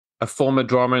a former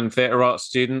drama and theatre arts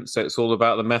student, so it's all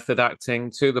about the method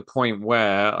acting, to the point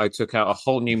where I took out a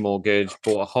whole new mortgage,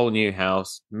 bought a whole new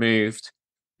house, moved,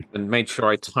 and made sure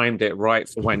I timed it right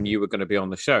for when you were going to be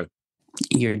on the show.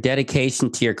 Your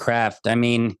dedication to your craft. I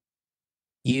mean,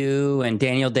 you and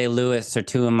Daniel Day-Lewis are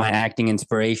two of my acting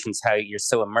inspirations, how you're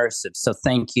so immersive. So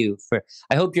thank you for,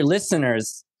 I hope your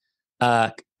listeners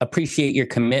appreciate your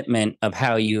commitment of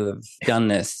how you have done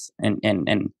this. And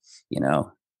you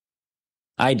know,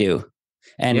 I do.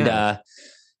 And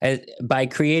by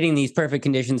creating these perfect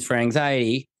conditions for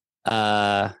anxiety,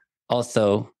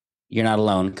 also, you're not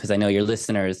alone, because I know your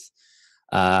listeners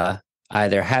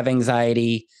either have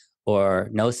anxiety or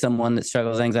know someone that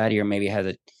struggles with anxiety, or maybe has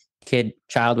a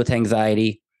child with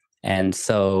anxiety. And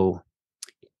so,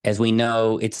 as we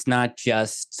know, it's not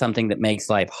just something that makes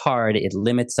life hard. It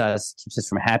limits us, keeps us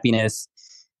from happiness,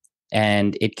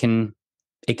 and it can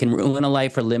ruin a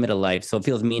life or limit a life. So it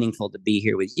feels meaningful to be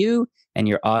here with you and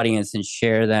your audience and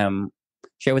share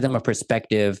with them a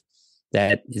perspective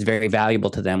that is very valuable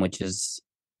to them, which is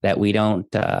that we don't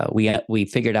we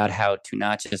figured out how to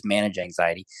not just manage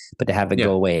anxiety, but to have it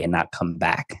go away and not come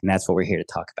back. And that's what we're here to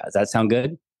talk about. Does that sound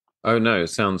good? Oh no, it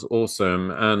sounds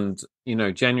awesome. And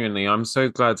genuinely, I'm so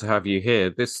glad to have you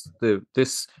here.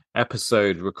 This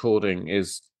episode recording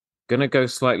is going to go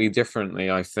slightly differently,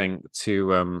 I think,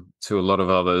 to a lot of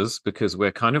others, because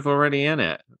we're kind of already in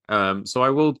it. So I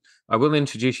will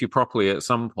introduce you properly at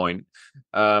some point.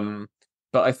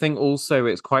 But I think also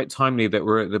it's quite timely that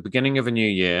we're at the beginning of a new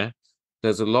year.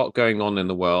 There's a lot going on in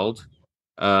the world.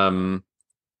 From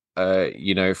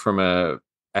a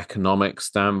economic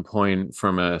standpoint,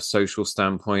 from a social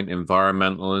standpoint,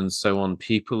 environmental, and so on.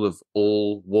 People of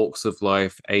all walks of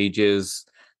life, ages,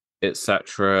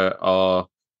 etc., are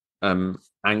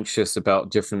anxious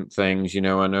about different things. I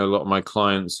know a lot of my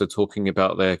clients are talking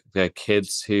about their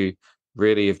kids who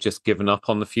really have just given up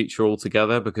on the future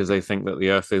altogether because they think that the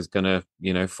earth is going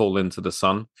to fall into the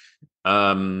sun.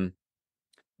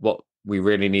 What we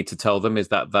really need to tell them is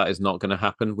that is not going to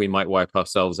happen. We might wipe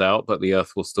ourselves out, but the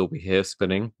earth will still be here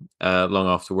spinning long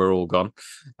after we're all gone.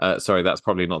 Sorry, that's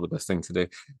probably not the best thing to do.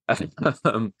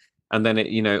 And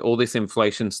then all this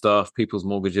inflation stuff, people's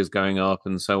mortgages going up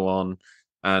and so on.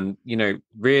 And,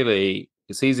 really,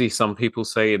 it's easy. Some people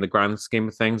say in the grand scheme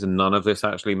of things, and none of this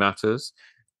actually matters.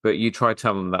 But you try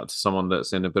telling that to someone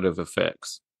that's in a bit of a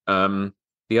fix. The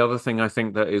other thing I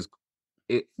think that is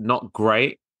not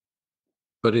great,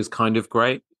 but is kind of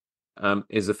great,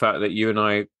 is the fact that you and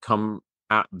I come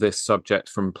at this subject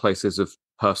from places of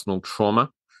personal trauma,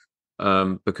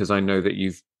 because I know that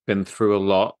you've been through a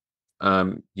lot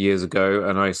years ago,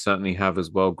 and I certainly have as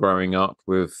well, growing up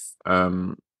with,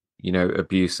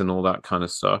 abuse and all that kind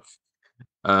of stuff.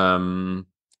 So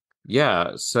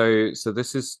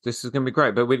this is going to be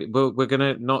great, but we're going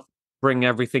to not bring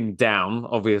everything down,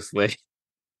 obviously.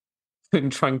 And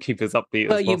try and keep as upbeat as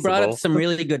possible. You brought up some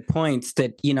really good points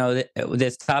that,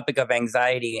 this topic of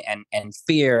anxiety and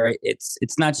fear, it's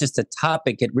not just a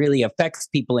topic, it really affects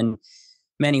people in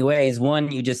many ways.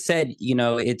 One, you just said,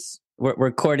 we're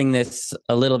recording this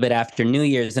a little bit after New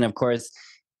Year's. And of course,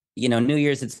 New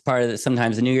Year's, it's part of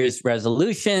sometimes the New Year's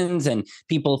resolutions, and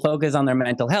people focus on their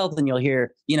mental health, and you'll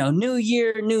hear, new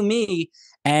year, new me.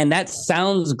 And that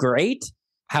sounds great.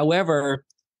 However,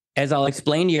 as I'll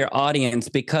explain to your audience,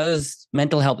 because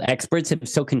mental health experts have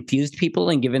so confused people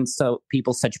and given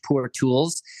people such poor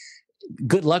tools,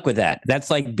 good luck with that. That's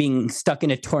like being stuck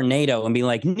in a tornado and being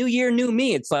like, new year, new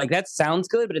me. It's like, that sounds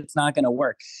good, but it's not going to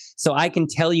work. So I can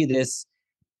tell you this,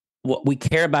 what we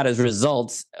care about is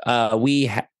results.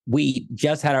 We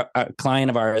just had a client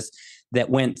of ours that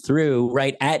went through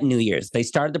right at New Year's. They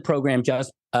started the program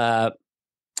just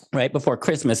right before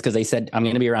Christmas, because they said, I'm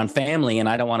going to be around family and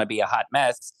I don't want to be a hot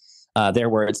mess. Their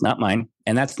words, not mine.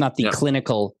 And that's not the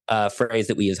clinical phrase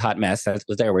that we use, hot mess. That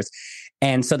was their words.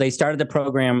 And so they started the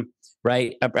program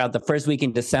right about the first week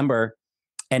in December.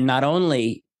 And not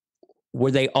only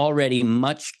were they already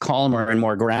much calmer and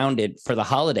more grounded for the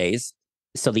holidays,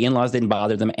 so the in-laws didn't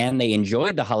bother them and they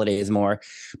enjoyed the holidays more,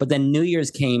 but then New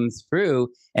Year's came through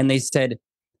and they said,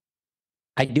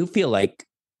 I do feel like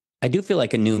a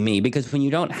new me, because when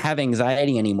you don't have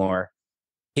anxiety anymore,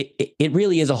 it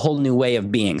really is a whole new way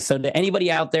of being. So to anybody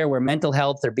out there where mental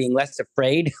health or being less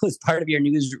afraid was part of your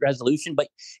New Year's resolution, but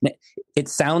it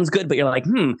sounds good, but you're like,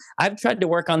 I've tried to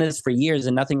work on this for years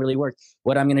and nothing really worked.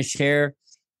 What I'm going to share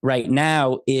right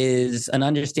now is an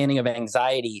understanding of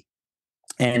anxiety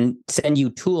and send you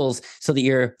tools so that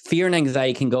your fear and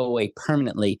anxiety can go away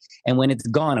permanently. And when it's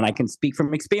gone, and I can speak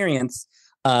from experience,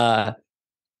 it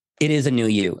is a new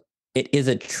you. It is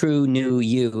a true new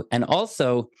you. And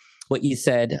also, what you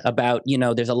said about,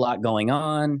 there's a lot going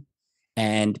on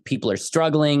and people are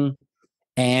struggling.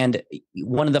 And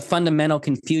one of the fundamental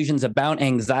confusions about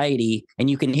anxiety, and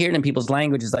you can hear it in people's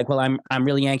language, is like, well, I'm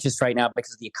really anxious right now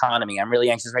because of the economy. I'm really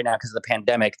anxious right now because of the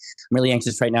pandemic. I'm really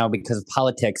anxious right now because of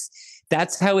politics.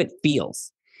 That's how it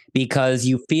feels, because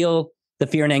you feel the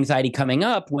fear and anxiety coming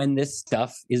up when this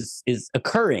stuff is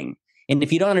occurring. And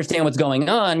if you don't understand what's going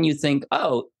on, you think,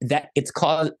 oh,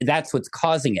 that's what's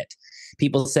causing it.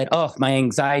 People said, oh, my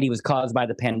anxiety was caused by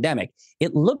the pandemic.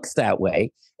 It looks that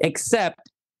way, except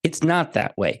it's not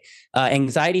that way.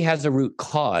 Anxiety has a root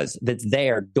cause that's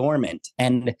there, dormant,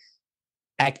 and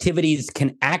activities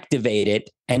can activate it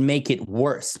and make it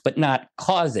worse, but not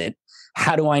cause it.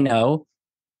 How do I know?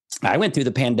 I went through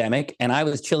the pandemic and I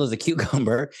was chill as a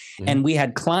cucumber. Mm-hmm. And we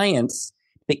had clients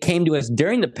that came to us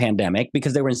during the pandemic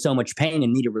because they were in so much pain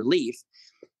and needed relief.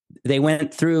 They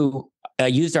went through,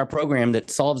 used our program that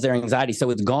solves their anxiety,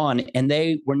 so it's gone. And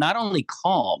they were not only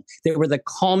calm, they were the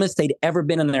calmest they'd ever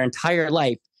been in their entire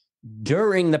life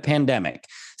during the pandemic.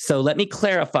 So let me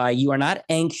clarify, you are not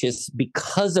anxious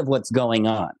because of what's going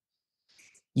on.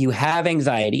 You have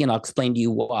anxiety, and I'll explain to you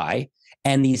why.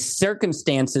 And these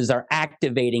circumstances are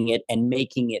activating it and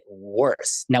making it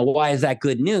worse. Now, why is that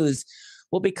good news?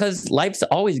 Well, because life's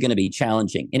always going to be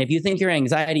challenging. And if you think your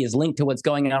anxiety is linked to what's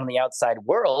going on in the outside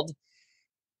world,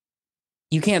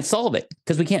 you can't solve it,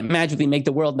 because we can't magically make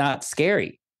the world not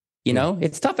scary. You know,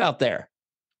 it's tough out there.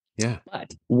 Yeah.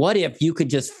 But what if you could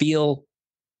just feel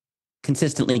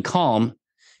consistently calm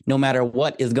no matter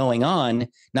what is going on?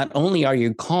 Not only are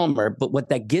you calmer, but what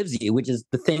that gives you, which is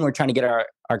the thing we're trying to get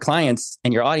our clients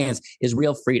and your audience, is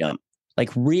real freedom. Like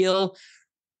real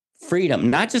freedom,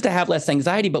 not just to have less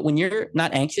anxiety, but when you're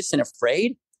not anxious and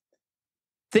afraid,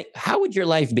 how would your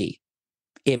life be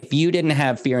if you didn't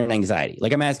have fear and anxiety?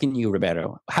 Like I'm asking you,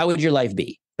 Roberto, how would your life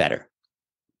be better?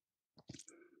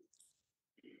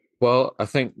 Well, I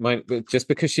think just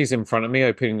because she's in front of me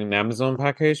opening an Amazon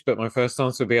package, but my first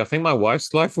answer would be, I think my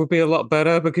wife's life would be a lot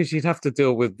better, because she'd have to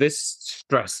deal with this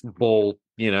stress ball,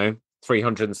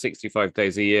 365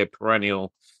 days a year,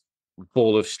 perennial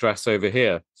ball of stress over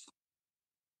here.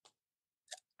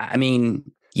 I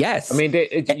mean, yes. I mean,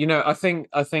 I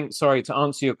think, sorry, to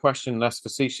answer your question less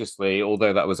facetiously,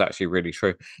 although that was actually really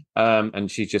true. And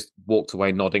she just walked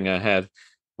away nodding her head,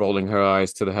 rolling her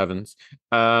eyes to the heavens.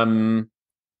 I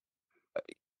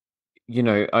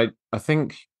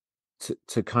think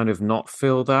to kind of not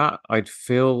feel that, I'd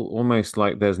feel almost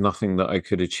like there's nothing that I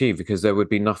could achieve, because there would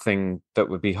be nothing that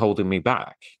would be holding me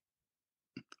back.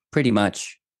 Pretty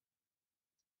much.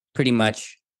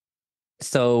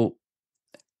 So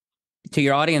to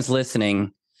your audience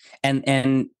listening, and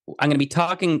I'm going to be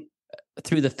talking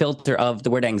through the filter of the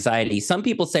word anxiety. Some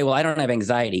people say, well, I don't have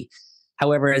anxiety.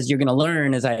 However, as you're going to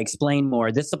learn, as I explain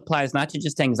more, this applies not to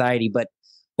just anxiety, but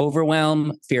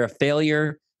overwhelm, fear of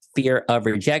failure, fear of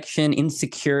rejection,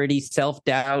 insecurity,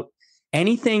 self-doubt,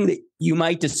 anything that you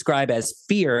might describe as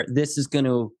fear. This is going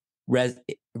to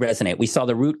resonate. We saw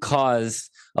the root cause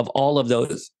of all of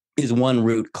those is one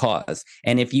root cause.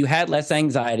 And if you had less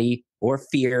anxiety or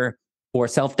fear or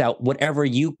self-doubt, whatever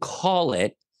you call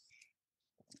it,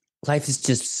 life is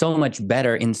just so much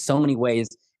better in so many ways.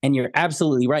 And you're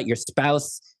absolutely right. Your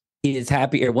spouse is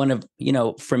happier.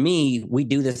 For me, we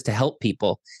do this to help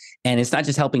people. And it's not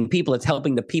just helping people, it's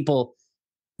helping the people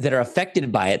that are affected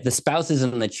by it, the spouses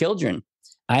and the children.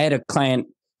 I had a client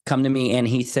come to me and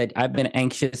he said, I've been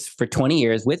anxious for 20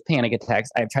 years with panic attacks.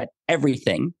 I've tried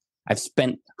everything. I've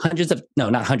spent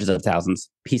not hundreds of thousands.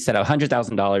 He said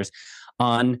 $100,000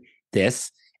 on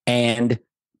this, and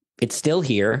it's still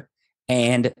here.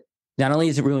 And not only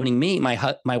is it ruining me, my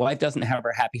wife doesn't have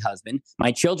her happy husband.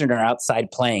 My children are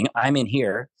outside playing. I'm in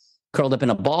here, curled up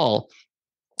in a ball.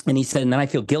 And he said, and then I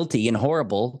feel guilty and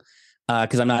horrible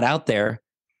because I'm not out there.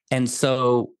 And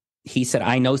so he said,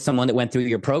 I know someone that went through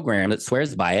your program that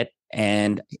swears by it.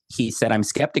 And he said, I'm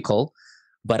skeptical,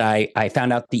 but I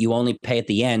found out that you only pay at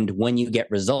the end when you get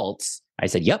results. I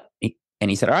said, yep. And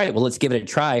he said, all right, well, let's give it a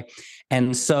try.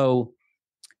 And so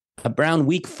around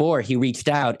week 4, he reached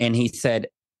out and he said,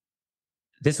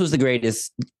 this was the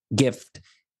greatest gift,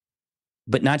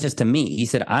 but not just to me. He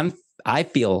said, I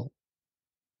feel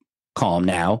calm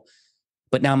now,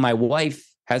 but now my wife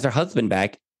has her husband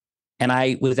back, and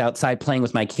I was outside playing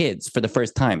with my kids for the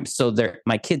first time. So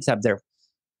my kids have their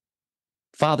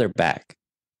father back.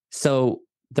 So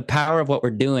the power of what we're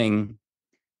doing,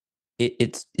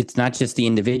 it's not just the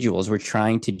individuals. We're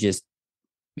trying to just,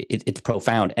 it's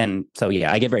profound. And so,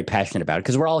 yeah, I get very passionate about it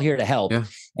because we're all here to help. Yeah.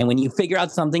 And when you figure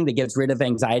out something that gets rid of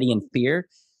anxiety and fear,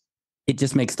 it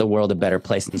just makes the world a better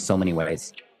place in so many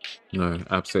ways. No,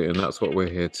 absolutely. And that's what we're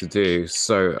here to do.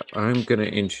 So I'm going to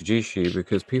introduce you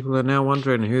because people are now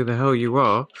wondering who the hell you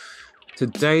are.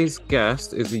 Today's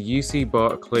guest is a UC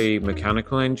Berkeley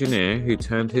mechanical engineer who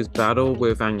turned his battle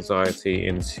with anxiety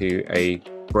into a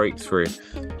breakthrough.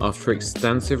 After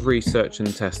extensive research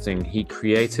and testing, he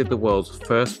created the world's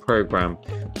first program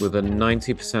with a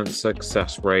 90%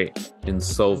 success rate in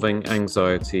solving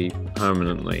anxiety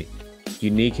permanently.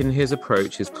 Unique in his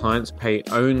approach, his clients pay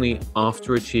only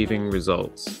after achieving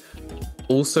results.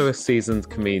 Also a seasoned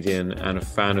comedian and a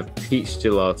fan of peach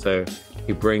gelato,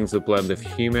 he brings a blend of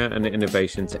humor and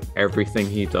innovation to everything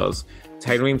he does.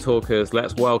 Tailoring Talkers,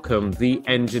 let's welcome the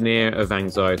engineer of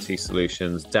anxiety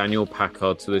solutions, Daniel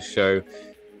Packard, to the show.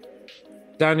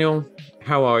 Daniel,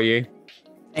 how are you?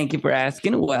 Thank you for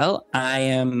asking. Well, I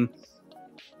am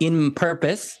in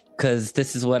purpose because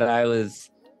this is what I'm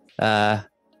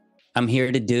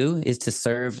here to do, is to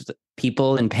serve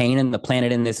people in pain and the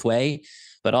planet in this way.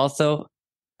 But also,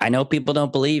 I know people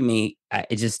don't believe me.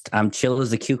 I'm chill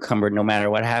as a cucumber no matter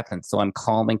what happens. So I'm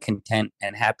calm and content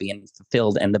and happy and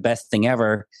fulfilled. And the best thing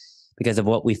ever, because of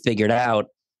what we figured out,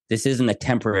 this isn't a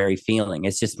temporary feeling.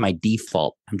 It's just my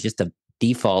default. I'm just a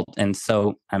default. And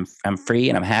so I'm free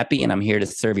and I'm happy and I'm here to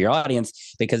serve your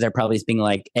audience, because they're probably being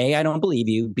like, A, I don't believe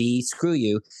you. B, screw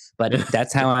you. But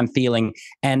that's how I'm feeling.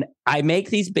 And I make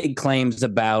these big claims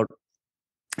about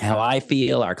how I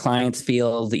feel, our clients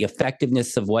feel, the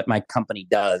effectiveness of what my company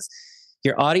does.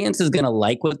 Your audience is going to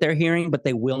like what they're hearing, but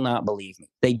they will not believe me.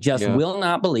 They just will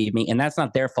not believe me. And that's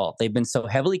not their fault. They've been so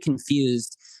heavily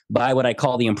confused by what I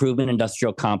call the improvement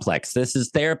industrial complex. This is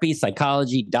therapy,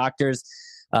 psychology, doctors,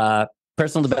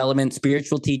 personal development,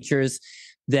 spiritual teachers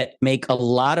that make a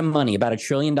lot of money, about $1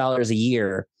 trillion a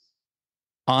year,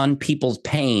 on people's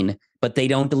pain, but they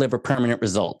don't deliver permanent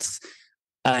results.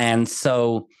 And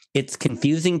so it's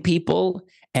confusing people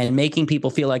and making people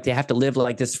feel like they have to live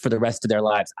like this for the rest of their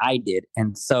lives. I did.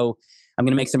 And so I'm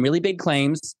going to make some really big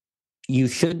claims. You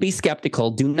should be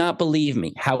skeptical. Do not believe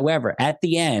me. However, at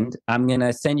the end, I'm going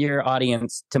to send your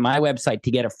audience to my website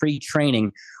to get a free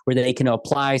training where they can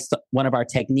apply one of our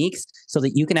techniques so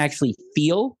that you can actually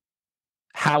feel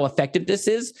how effective this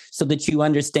is, so that you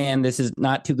understand this is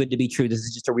not too good to be true. This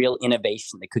is just a real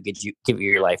innovation that could give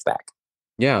you your life back.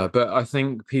 Yeah, but I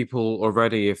think people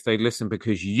already, if they listen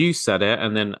because you said it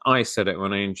and then I said it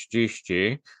when I introduced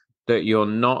you, that you're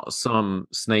not some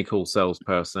snake oil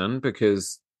salesperson,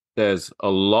 because there's a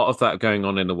lot of that going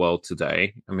on in the world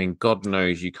today. I mean, God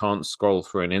knows you can't scroll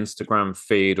through an Instagram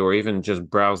feed or even just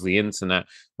browse the internet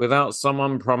without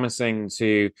someone promising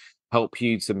to help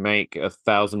you to make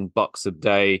 $1,000 a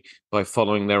day by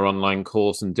following their online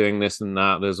course and doing this and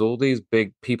that. There's all these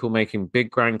big people making big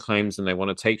grand claims and they want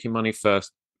to take your money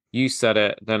first. You said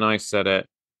it, then I said it.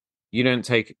 You don't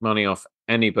take money off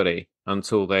anybody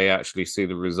until they actually see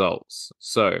the results.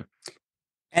 So,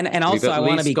 and also I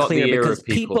want to be clear, because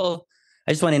people,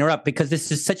 I just want to interrupt, because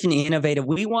this is such an innovative,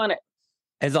 we want to,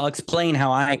 as I'll explain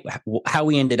how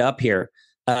we ended up here.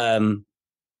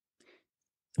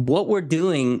 What we're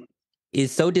doing is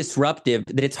so disruptive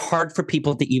that it's hard for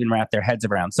people to even wrap their heads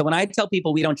around. So when I tell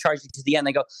people we don't charge you to the end,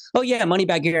 they go, oh yeah, money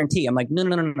back guarantee. I'm like,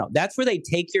 no. That's where they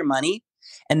take your money.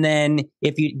 And then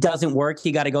if it doesn't work,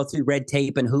 you got to go through red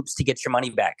tape and hoops to get your money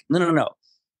back. No.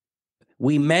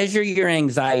 We measure your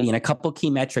anxiety in a couple key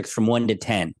metrics from 1 to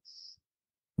 10.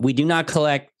 We do not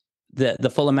collect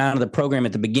the full amount of the program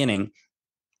at the beginning.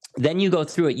 Then you go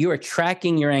through it. You are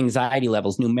tracking your anxiety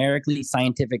levels numerically,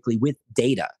 scientifically, with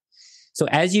data. So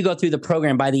as you go through the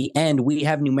program, by the end, we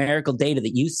have numerical data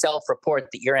that you self-report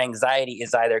that your anxiety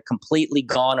is either completely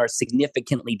gone or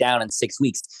significantly down in 6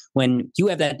 weeks. When you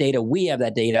have that data, we have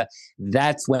that data.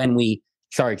 That's when we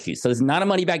charge you. So it's not a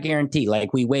money back guarantee.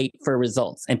 Like, we wait for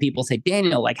results. And people say,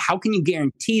 Daniel, like, how can you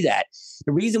guarantee that?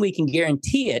 The reason we can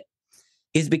guarantee it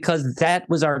is because that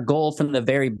was our goal from the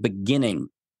very beginning.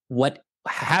 What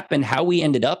happened, how we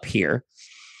ended up here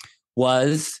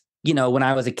was, when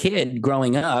I was a kid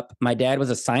growing up, my dad was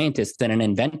a scientist and an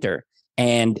inventor.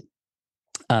 And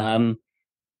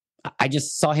I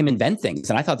just saw him invent things.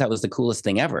 And I thought that was the coolest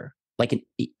thing ever. Like,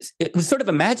 it was sort of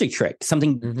a magic trick.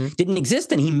 Something didn't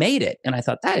exist and he made it. And I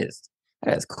thought, that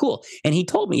is cool. And he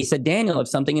told me, he said, Daniel, if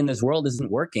something in this world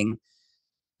isn't working,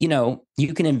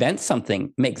 you can invent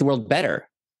something, make the world better.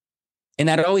 And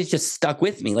that always just stuck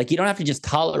with me. Like, you don't have to just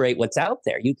tolerate what's out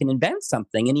there. You can invent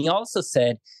something. And he also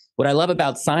said, what I love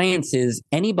about science is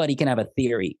anybody can have a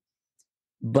theory,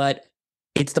 but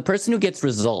it's the person who gets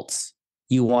results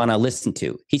you want to listen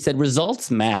to. He said, results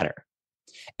matter.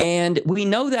 And we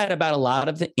know that about a lot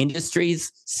of the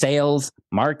industries, sales,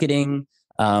 marketing,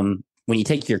 when you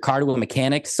take your car to a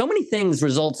mechanic, so many things,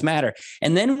 results matter.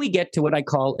 And then we get to what I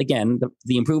call, again,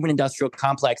 the improvement industrial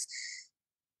complex.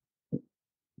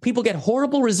 People get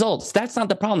horrible results. That's not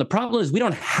the problem. The problem is we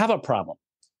don't have a problem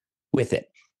with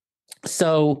it.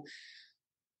 So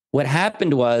what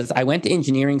happened was I went to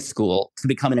engineering school to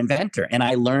become an inventor, and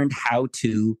I learned how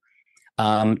to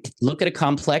look at a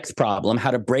complex problem,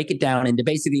 how to break it down into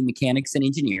basically mechanics and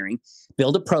engineering,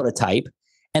 build a prototype,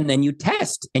 and then you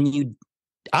test and you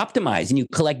optimize and you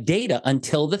collect data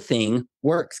until the thing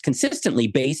works consistently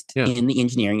based in the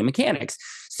engineering and mechanics.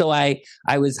 So I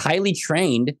was highly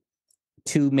trained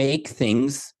to make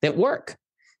things that work.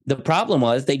 The problem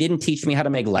was they didn't teach me how to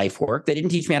make life work. They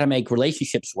didn't teach me how to make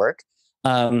relationships work.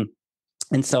 And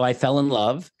so I fell in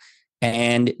love,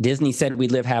 and Disney said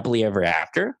we'd live happily ever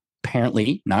after.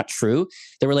 Apparently not true.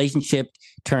 The relationship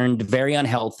turned very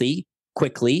unhealthy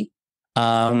quickly.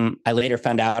 I later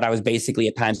found out I was basically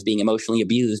at times being emotionally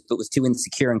abused, but was too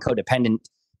insecure and codependent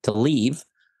to leave.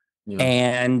 Yeah.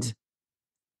 And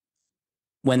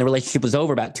when the relationship was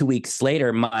over, about 2 weeks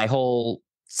later, my whole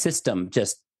system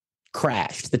just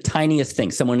crashed. The tiniest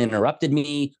thing, someone interrupted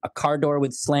me, a car door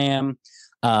would slam,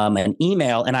 an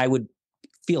email, and I would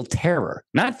feel terror,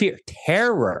 not fear,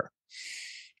 terror.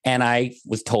 And I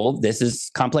was told this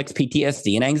is complex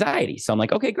PTSD and anxiety. So I'm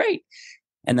like, okay, great.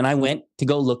 And then I went to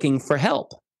go looking for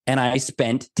help. And I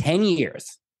spent 10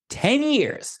 years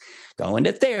going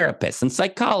to therapists and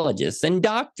psychologists and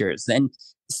doctors and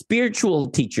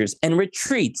spiritual teachers and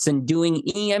retreats and doing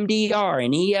EMDR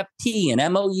and EFT and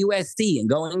MOUSD and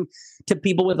going to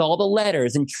people with all the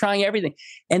letters and trying everything.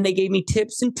 And they gave me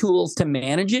tips and tools to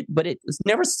manage it, but it was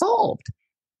never solved.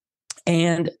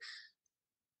 And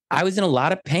I was in a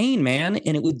lot of pain, man,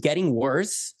 and it was getting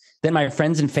worse. Then my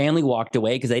friends and family walked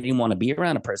away because they didn't want to be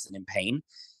around a person in pain,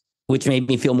 which made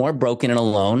me feel more broken and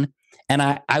alone. And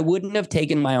I wouldn't have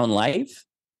taken my own life,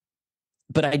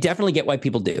 but I definitely get why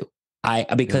people do.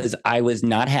 Because I was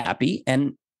not happy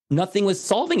and nothing was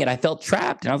solving it. I felt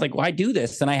trapped, and I was like, why do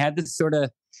this? And I had this sort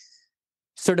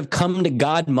of come to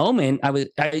God moment. I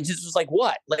just was like,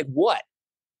 what? Like, what?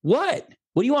 What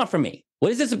do you want from me?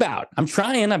 What is this about? I've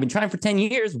been trying for 10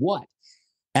 years. What?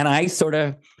 And I sort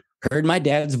of heard my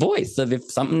dad's voice of, if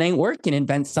something ain't working,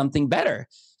 invent something better.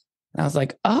 And I was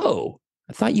like, oh,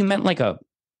 I thought you meant like a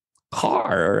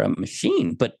car or a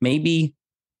machine, but maybe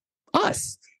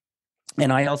us.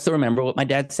 And I also remember what my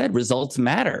dad said, results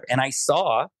matter. And I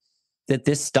saw that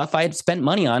this stuff I had spent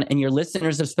money on, and your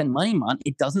listeners have spent money on,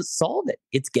 it doesn't solve it.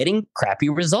 It's getting crappy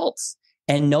results,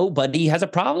 and nobody has a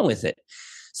problem with it.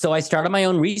 So I started my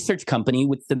own research company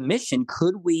with the mission,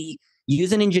 could we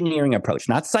use an engineering approach,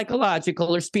 not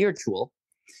psychological or spiritual,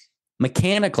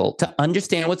 mechanical, to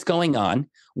understand what's going on,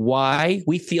 why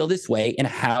we feel this way, and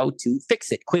how to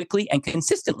fix it quickly and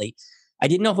consistently. I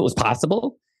didn't know if it was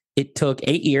possible. It took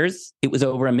 8 years. It was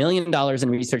over $1 million in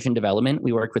research and development.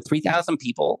 We worked with 3,000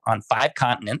 people on 5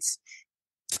 continents.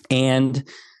 And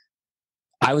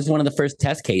I was one of the first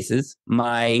test cases.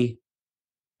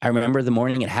 I remember the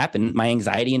morning it happened, my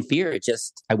anxiety and fear,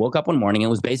 I woke up one morning and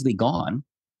it was basically gone.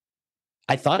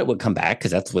 I thought it would come back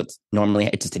because that's what's normally,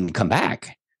 it just didn't come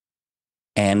back.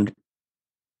 And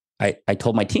I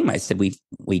told my team, I said,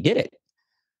 we did it.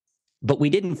 But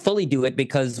we didn't fully do it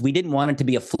because we didn't want it to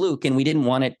be a fluke and we didn't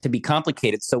want it to be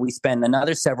complicated. So we spent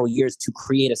another several years to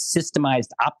create a systemized,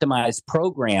 optimized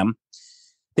program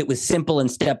that was simple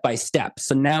and step by step.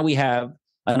 So now we have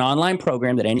an online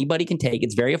program that anybody can take.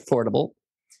 It's very affordable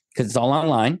because it's all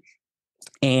online.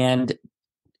 And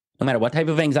no matter what type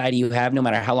of anxiety you have, no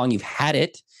matter how long you've had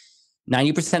it,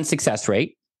 90% success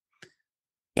rate.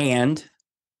 And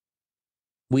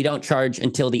we don't charge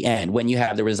until the end when you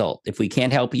have the result. If we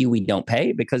can't help you, we don't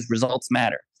pay because results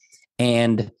matter.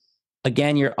 And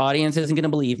again, your audience isn't going to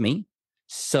believe me.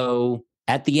 So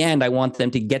at the end, I want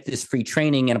them to get this free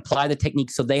training and apply the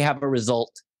technique so they have a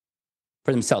result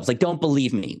for themselves. Like, don't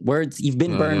believe me. Words, you've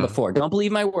been burned before. Don't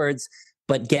believe my words,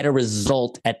 but get a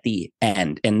result at the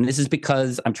end. And this is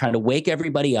because I'm trying to wake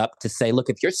everybody up to say, look,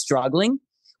 if you're struggling,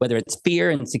 whether it's fear,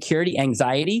 insecurity,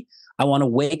 anxiety, I want to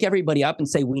wake everybody up and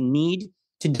say, we need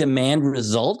to demand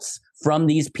results from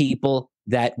these people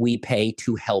that we pay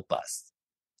to help us.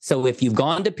 So if you've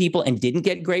gone to people and didn't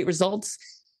get great results,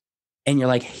 and you're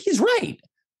like, he's right,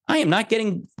 I am not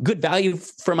getting good value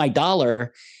for my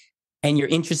dollar, and you're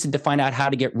interested to find out how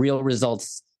to get real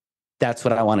results, that's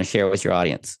what I want to share with your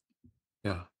audience.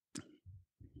 Yeah.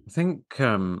 I think,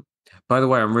 by the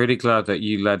way, I'm really glad that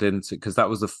you led into, because that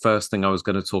was the first thing I was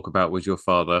going to talk about was your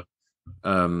father.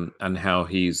 And how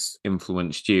he's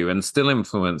influenced you and still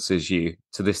influences you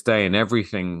to this day in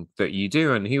everything that you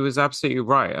do. And he was absolutely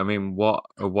right. I mean, what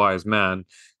a wise man.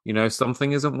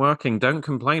 Something isn't working. Don't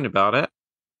complain about it.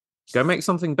 Go make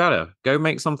something better. Go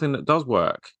make something that does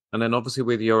work. And then obviously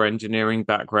with your engineering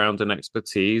background and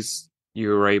expertise, you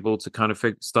were able to kind of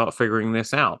start figuring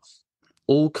this out.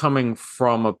 All coming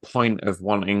from a point of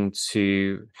wanting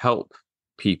to help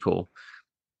people.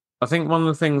 I think one of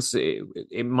the things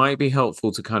it might be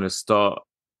helpful to kind of start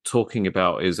talking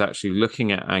about is actually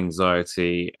looking at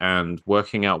anxiety and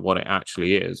working out what it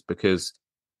actually is, because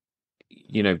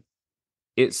you know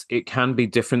it can be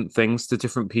different things to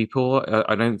different people.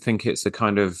 I don't think it's a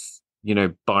kind of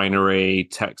binary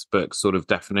textbook sort of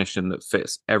definition that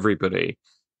fits everybody,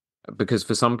 because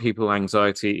for some people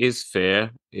anxiety is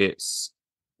fear. It's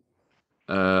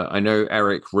I know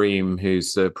Eric Ream,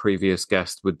 who's a previous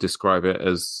guest, would describe it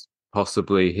as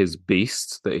possibly his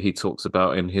beast that he talks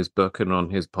about in his book and on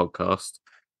his podcast.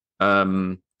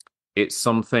 It's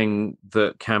something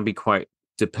that can be quite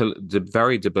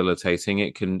very debilitating.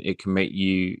 It can make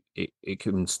you, it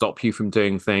can stop you from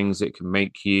doing things. It can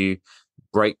make you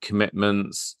break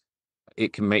commitments.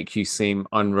 It can make you seem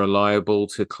unreliable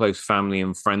to close family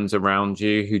and friends around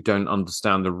you who don't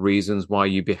understand the reasons why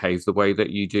you behave the way that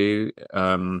you do.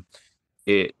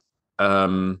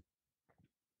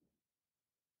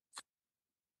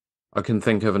 I can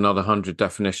think of another 100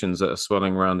 definitions that are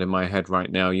swirling around in my head right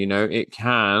now. It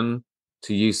can,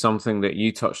 to use something that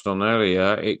you touched on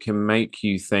earlier, it can make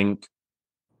you think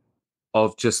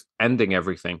of just ending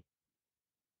everything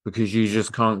because you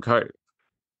just can't cope.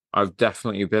 I've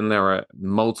definitely been there at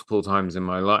multiple times in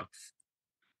my life.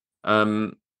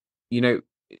 Does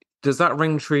that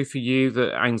ring true for you,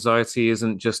 that anxiety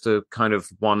isn't just a kind of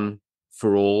one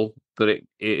for all, but it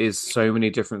is so many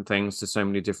different things to so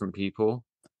many different people?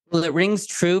 Well, it rings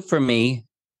true for me,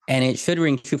 and it should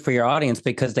ring true for your audience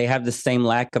because they have the same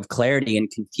lack of clarity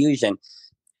and confusion.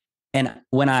 And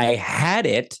when I had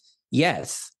it,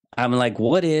 yes, I'm like,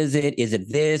 what is it? Is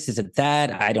it this? Is it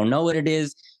that? I don't know what it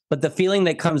is. But the feeling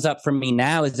that comes up for me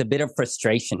now is a bit of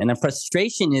frustration. And the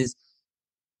frustration is,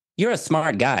 you're a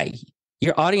smart guy.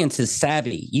 Your audience is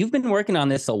savvy. You've been working on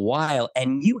this a while,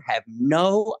 and you have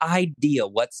no idea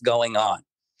what's going on.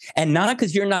 And not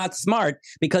because you're not smart,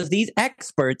 because these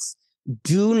experts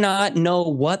do not know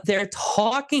what they're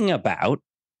talking about.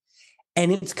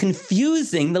 And it's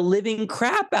confusing the living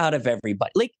crap out of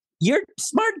everybody. Like, you're a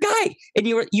smart guy. And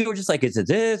you were just like, is it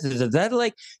this? Is it that?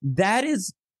 Like, that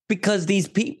is because these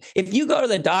people, if you go to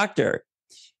the doctor,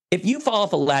 if you fall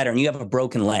off a ladder and you have a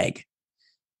broken leg,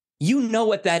 you know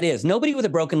what that is. Nobody with a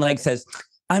broken leg says,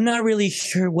 I'm not really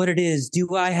sure what it is.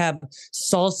 Do I have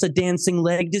salsa dancing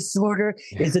leg disorder?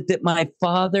 Is it that my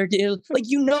father did? Like,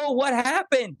 what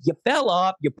happened? You fell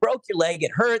off, you broke your leg,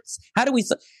 it hurts. How do we,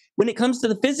 when it comes to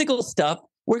the physical stuff,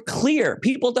 we're clear.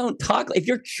 People don't talk. If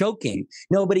you're choking,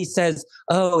 nobody says,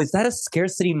 oh, is that a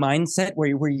scarcity mindset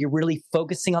where you're really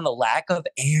focusing on the lack of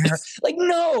air? Like,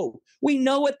 no, we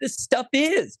know what this stuff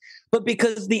is. But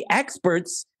because the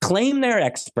experts claim they're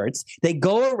experts, they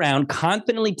go around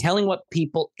confidently telling what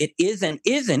people it is and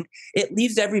isn't. It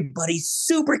leaves everybody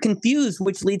super confused,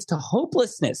 which leads to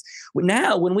hopelessness.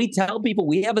 Now, when we tell people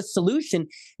we have a solution,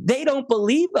 they don't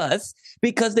believe us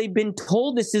because they've been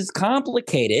told this is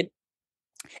complicated.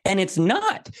 And it's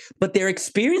not, but their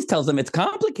experience tells them it's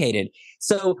complicated.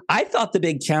 So I thought the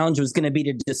big challenge was going to be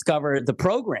to discover the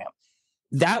program.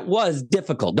 That was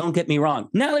difficult. Don't get me wrong.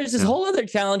 Now there's this whole other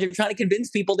challenge of trying to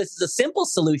convince people this is a simple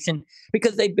solution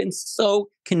because they've been so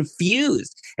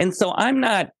confused. And so I'm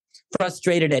not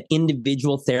frustrated at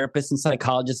individual therapists and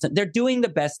psychologists. They're doing the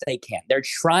best they can. They're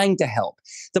trying to help.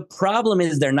 The problem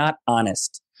is they're not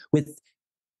honest with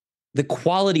the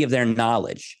quality of their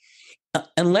knowledge.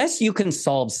 Unless you can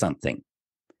solve something,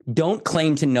 don't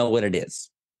claim to know what it is.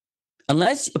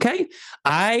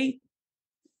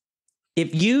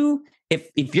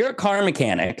 If you're a car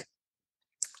mechanic,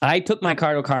 I took my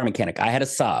car to a car mechanic. I had a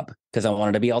Saab because I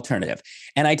wanted to be alternative.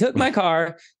 And I took my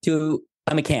car to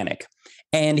a mechanic.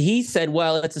 And he said,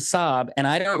 well, it's a Saab, and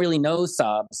I don't really know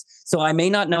Saabs, so I may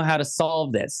not know how to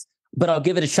solve this, but I'll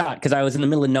give it a shot because I was in the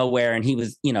middle of nowhere, and he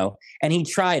was, and he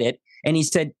tried it. And he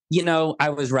said, I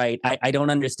was right. I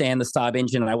don't understand the Saab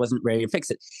engine, and I wasn't ready to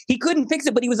fix it. He couldn't fix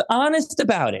it, but he was honest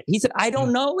about it. He said, I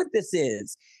don't know what this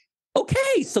is.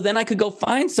 Okay, so then I could go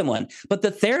find someone. But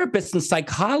the therapists and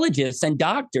psychologists and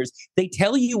doctors, they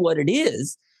tell you what it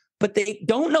is, but they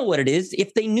don't know what it is.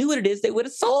 If they knew what it is, they would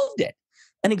have solved it.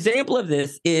 An example of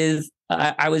this is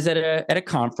I was at a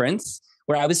conference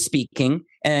where I was speaking,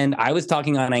 and I was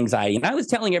talking on anxiety, and I was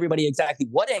telling everybody exactly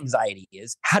what anxiety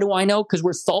is. How do I know? Because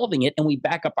we're solving it and we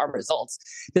back up our results.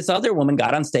 This other woman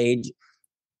got on stage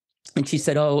and she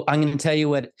said, oh, I'm going to tell you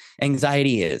what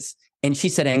anxiety is. And she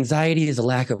said, anxiety is a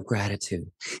lack of gratitude.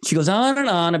 She goes on and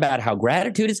on about how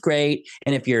gratitude is great.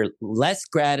 And if you're less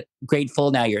grateful,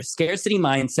 now you're a scarcity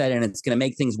mindset and it's going to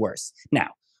make things worse. Now,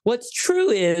 what's true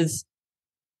is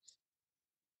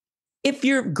if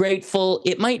you're grateful,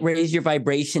 it might raise your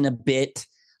vibration a bit.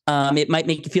 It might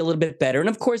make you feel a little bit better. And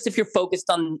of course, if you're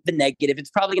focused on the negative, it's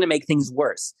probably going to make things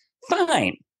worse.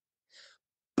 Fine.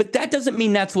 But that doesn't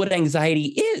mean that's what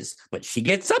anxiety is. But she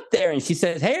gets up there and she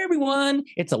says, hey, everyone,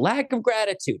 it's a lack of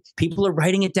gratitude. People are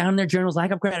writing it down in their journals,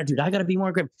 lack of gratitude. I got to be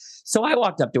more grateful. So I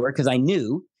walked up to her because I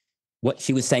knew what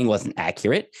she was saying wasn't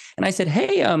accurate. And I said,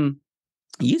 hey,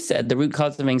 you said the root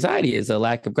cause of anxiety is a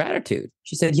lack of gratitude.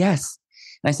 She said, yes.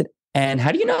 And I said, and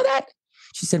how do you know that?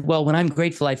 She said, well, when I'm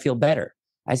grateful, I feel better.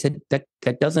 I said, that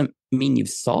doesn't mean you've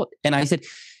solved. And I said,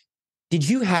 did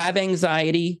you have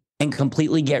anxiety and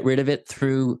completely get rid of it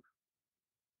through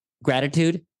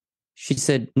gratitude? She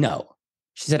said, no.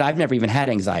 She said, I've never even had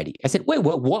anxiety. I said, wait,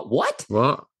 what? What?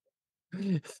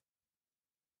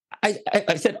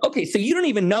 I said, okay, so you don't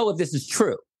even know if this is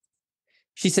true.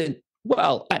 She said,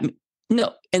 well,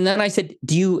 no. And then I said,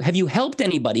 have you helped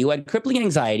anybody who had crippling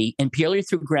anxiety and purely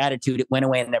through gratitude, it went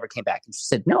away and never came back? And she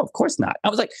said, no, of course not. I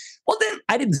was like, well, then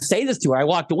I didn't say this to her. I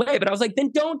walked away, but I was like, then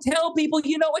don't tell people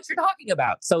you know what you're talking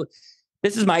about. So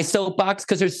this is my soapbox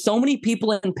because there's so many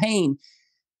people in pain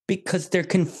because they're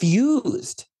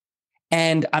confused.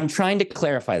 And I'm trying to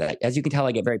clarify that. As you can tell,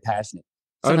 I get very passionate.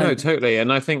 Sometimes, no, totally.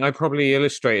 And I think I probably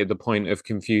illustrated the point of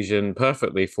confusion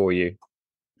perfectly for you.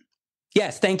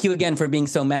 Yes, thank you again for being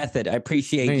so method. I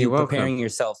appreciate you preparing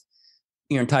yourself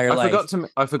your entire life.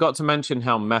 I forgot to mention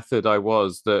how method I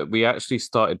was, that we actually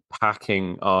started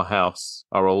packing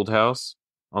our old house,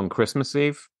 on Christmas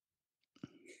Eve.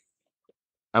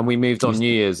 And we moved on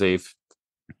New Year's Eve.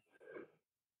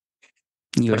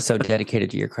 You are so dedicated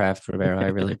to your craft, Roberto. I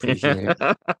really appreciate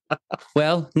it.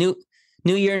 Well, new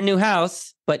year, new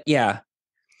house. But yeah.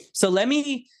 So let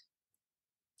me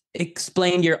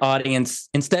explain to your audience,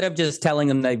 instead of just telling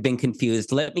them they've been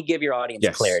confused, let me give your audience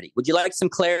clarity. Would you like some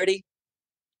clarity?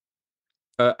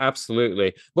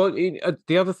 Absolutely. Well,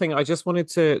 the other thing, I just wanted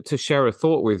to share a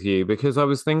thought with you, because I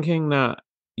was thinking that,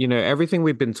 everything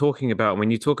we've been talking about, when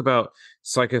you talk about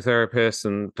psychotherapists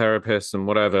and therapists and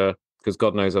whatever, because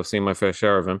God knows I've seen my fair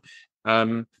share of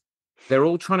them, they're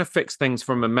all trying to fix things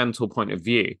from a mental point of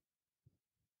view.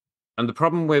 And the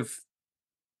problem with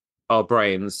our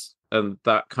brains and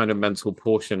that kind of mental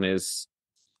portion is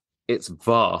it's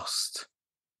vast.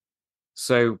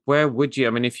 So where would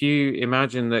you, if you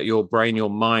imagine that your brain, your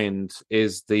mind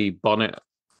is the bonnet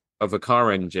of a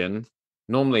car engine,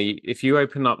 normally if you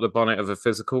open up the bonnet of a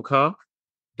physical car,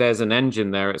 there's an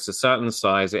engine there. It's a certain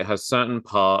size. It has certain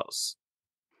parts,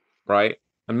 right?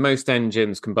 And most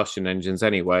engines, combustion engines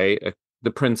anyway,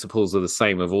 the principles are the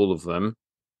same of all of them.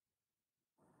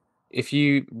 If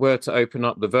you were to open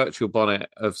up the virtual bonnet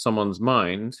of someone's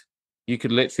mind, you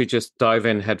could literally just dive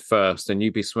in head first and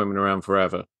you'd be swimming around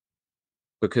forever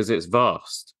because it's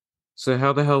vast. So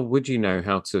how the hell would you know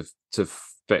how to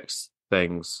fix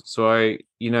things? So I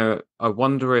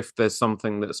wonder if there's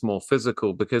something that's more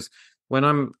physical, because when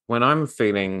I'm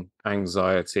feeling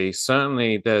anxiety,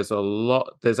 certainly there's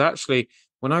actually,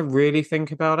 when I really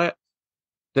think about it,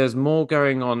 there's more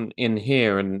going on in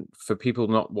here. And for people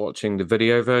not watching the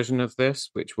video version of this,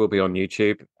 which will be on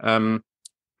YouTube, I'm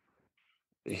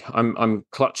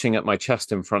clutching at my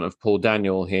chest in front of Paul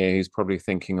Daniel here. He's probably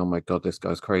thinking, "Oh my God, this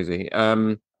guy's crazy."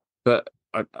 But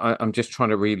I'm just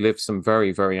trying to relive some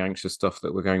very, very anxious stuff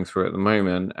that we're going through at the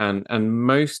moment. And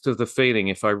most of the feeling,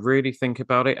 if I really think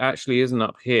about it, actually isn't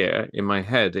up here in my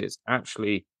head. It's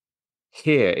actually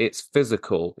here. It's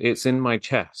physical. It's in my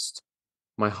chest.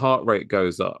 My heart rate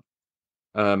goes up.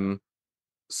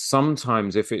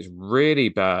 Sometimes if it's really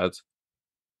bad,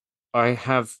 I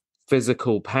have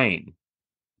physical pain.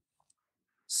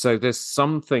 So there's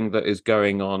something that is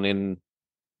going on in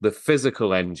the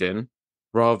physical engine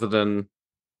rather than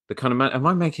the kind of am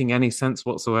I making any sense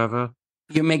whatsoever?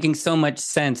 You're making so much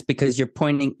sense because you're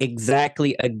pointing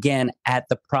exactly again at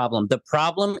the problem. The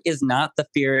problem is not the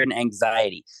fear and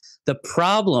anxiety. The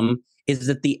problem is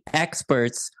that the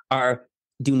experts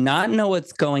do not know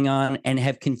what's going on and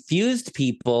have confused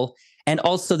people. And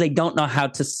also they don't know how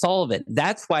to solve it.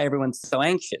 That's why everyone's so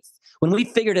anxious. When we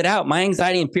figured it out, my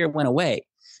anxiety and fear went away.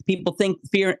 People think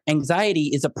fear,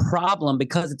 anxiety is a problem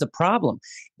because it's a problem.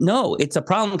 No, it's a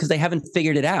problem because they haven't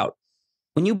figured it out.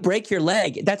 When you break your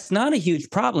leg, that's not a huge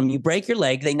problem. You break your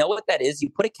leg, they know what that is. You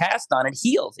put a cast on, it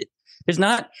heals. There's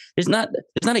not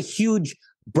a huge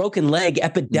broken leg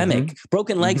epidemic. Mm-hmm.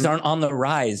 Broken legs aren't on the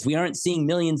rise. We aren't seeing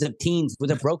millions of teens with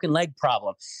a broken leg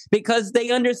problem because they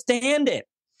understand it.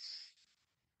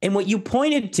 And what you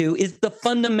pointed to is the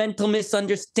fundamental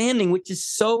misunderstanding, which is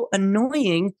so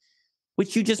annoying,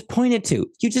 which you just pointed to.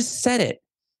 You just said it.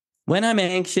 When I'm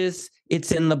anxious,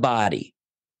 it's in the body.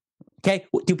 Okay.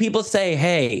 Do people say,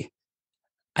 hey,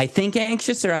 I think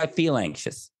anxious or I feel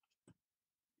anxious?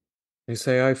 They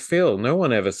say, I feel. No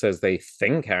one ever says they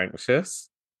think anxious.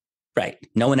 Right.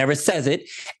 No one ever says it.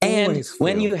 And Always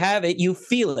when feel. you have it, you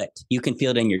feel it. You can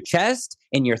feel it in your chest,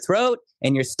 in your throat,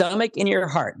 in your stomach, in your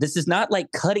heart. This is not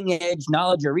like cutting edge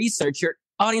knowledge or research. Your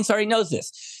audience already knows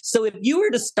this. So if you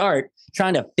were to start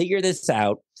trying to figure this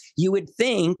out, you would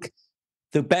think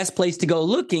the best place to go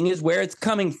looking is where it's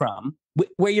coming from,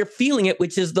 where you're feeling it,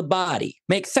 which is the body.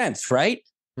 Makes sense, right?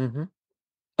 Mm-hmm.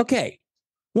 Okay.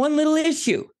 One little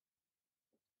issue.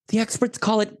 The experts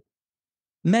call it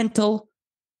mental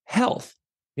health.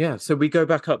 Yeah. So we go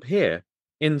back up here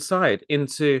inside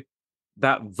into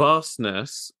that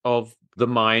vastness of the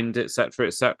mind,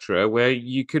 etc., where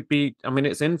you could be, I mean,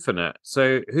 it's infinite.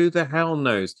 So who the hell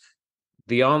knows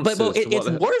the answers But to what it's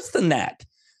worse than that.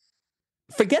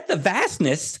 Forget the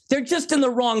vastness. They're just in the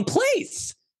wrong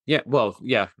place. Yeah, well,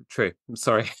 yeah, true. I'm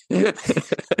sorry.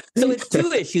 So it's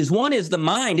two issues. One is the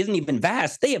mind isn't even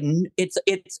vast. They have it's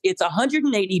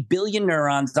 180 billion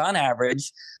neurons on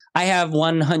average. I have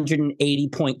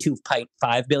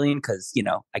 180.25 billion because,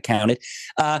 I counted.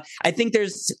 I think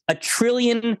there's a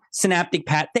trillion synaptic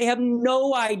They have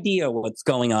no idea what's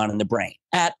going on in the brain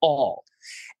at all.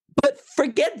 But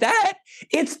forget that.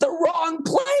 It's the wrong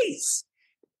place.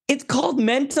 It's called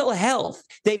mental health.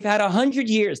 They've had 100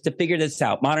 years to figure this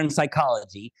out, modern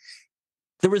psychology.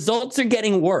 The results are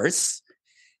getting worse.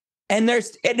 And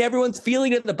everyone's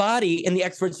feeling it in the body, and the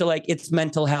experts are like, it's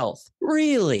mental health.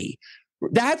 Really?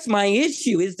 That's my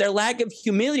issue, is their lack of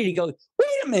humility to go,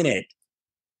 wait a minute.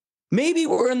 Maybe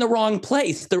we're in the wrong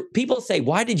place. People say,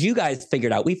 why did you guys figure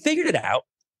it out? We figured it out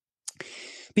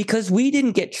because we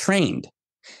didn't get trained.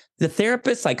 The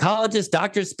therapists, psychologists,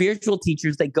 doctors, spiritual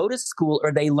teachers, they go to school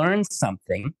or they learn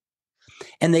something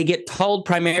and they get told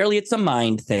primarily it's a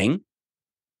mind thing.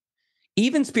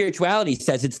 Even spirituality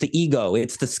says it's the ego,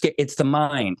 it's the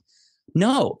mind.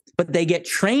 No, but they get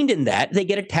trained in that. They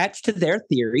get attached to their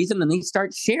theories and then they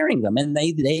start sharing them and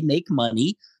they make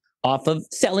money off of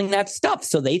selling that stuff.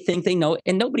 So they think they know,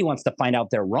 and nobody wants to find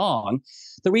out they're wrong.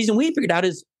 The reason we figured out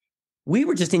is we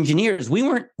were just engineers. We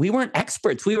weren't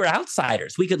experts. We were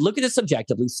outsiders. We could look at this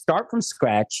objectively, start from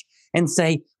scratch, and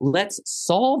say, let's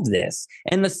solve this.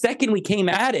 And the second we came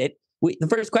at it, the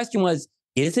first question was,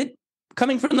 is it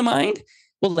coming from the mind?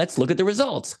 Well, let's look at the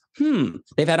results.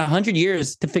 They've had 100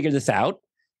 years to figure this out,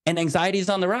 and anxiety is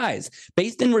on the rise.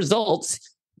 Based in results,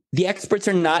 the experts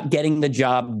are not getting the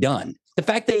job done. The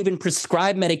fact they even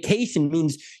prescribe medication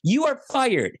means you are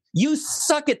fired. You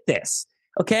suck at this,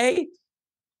 okay?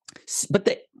 But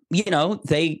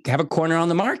they have a corner on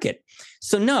the market.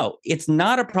 So no, it's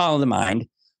not a problem of the mind.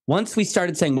 Once we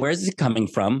started saying, where is it coming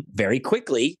from? Very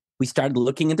quickly, we started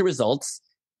looking at the results.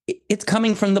 It's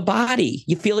coming from the body.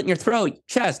 You feel it in your throat,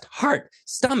 chest, heart,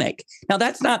 stomach. Now,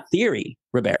 that's not theory,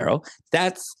 Ribeiro.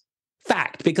 That's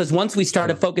fact. Because once we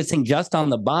started focusing just on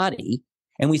the body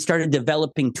and we started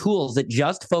developing tools that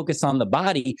just focus on the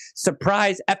body,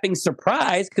 surprise, effing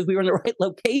surprise, because we were in the right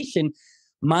location,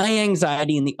 my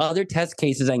anxiety and the other test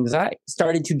cases anxiety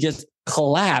started to just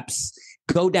collapse,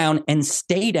 go down and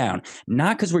stay down.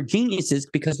 Not because we're geniuses,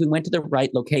 because we went to the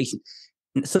right location.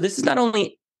 So this is not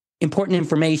only important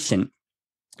information.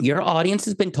 Your audience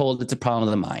has been told it's a problem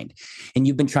of the mind, and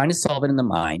you've been trying to solve it in the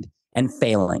mind and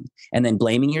failing, and then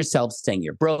blaming yourself, saying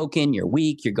you're broken, you're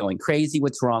weak, you're going crazy.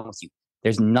 What's wrong with you?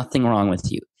 There's nothing wrong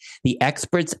with you. The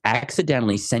experts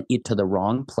accidentally sent you to the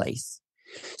wrong place.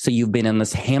 So you've been in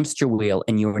this hamster wheel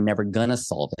and you were never going to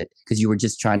solve it because you were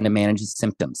just trying to manage the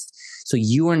symptoms. So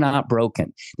you are not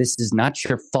broken. This is not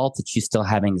your fault that you still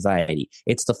have anxiety.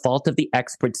 It's the fault of the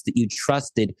experts that you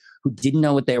trusted who didn't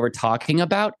know what they were talking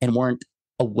about and weren't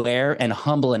aware and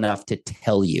humble enough to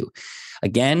tell you.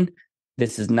 Again,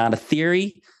 this is not a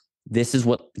theory. This is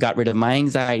what got rid of my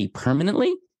anxiety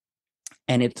permanently.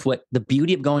 And it's what the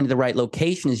beauty of going to the right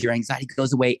location is. Your anxiety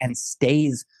goes away and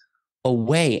stays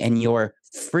away, and you're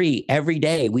free. Every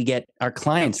day we get our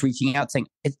clients reaching out saying,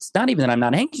 it's not even that I'm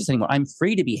not anxious anymore. I'm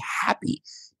free to be happy.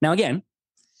 Now, again,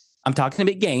 I'm talking a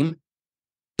big game.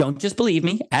 Don't just believe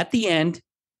me. At the end,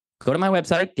 go to my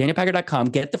website, danielpackard.com,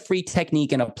 get the free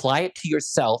technique and apply it to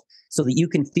yourself so that you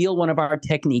can feel one of our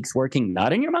techniques working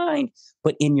not in your mind,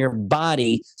 but in your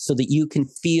body, so that you can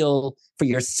feel for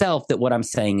yourself that what I'm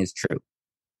saying is true.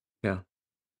 Yeah.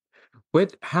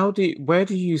 Where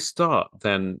do you start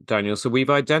then, Daniel? So we've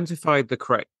identified the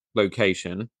correct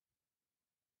location,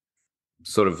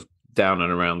 sort of down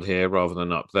and around here rather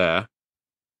than up there.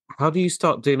 How do you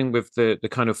start dealing with the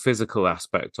kind of physical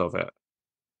aspect of it?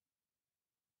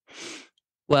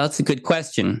 Well, it's a good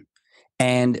question.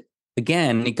 And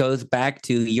again, it goes back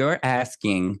to you're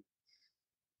asking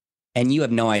and you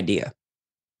have no idea.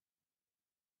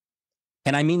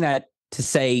 And I mean that to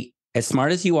say, as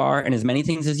smart as you are, and as many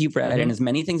things as you've read, and as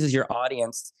many things as your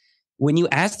audience, when you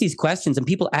ask these questions and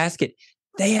people ask it,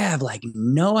 they have like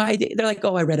no idea. They're like,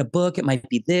 oh, I read a book. It might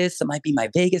be this. It might be my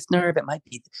vagus nerve. It might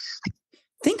be. Like,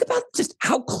 think about just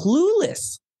how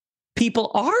clueless people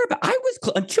are. But I was,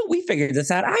 until we figured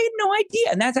this out, I had no idea.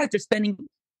 And that's after spending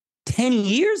 10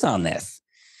 years on this.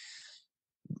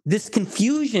 This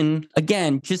confusion,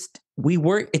 again,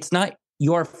 it's not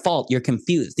your fault. You're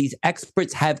confused. These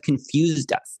experts have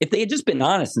confused us. If they had just been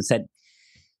honest and said,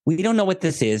 we don't know what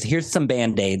this is. Here's some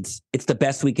Band-Aids. It's the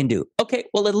best we can do. Okay,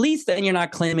 well, at least then you're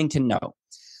not claiming to know.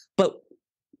 But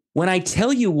when I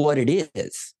tell you what it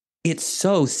is, it's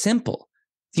so simple.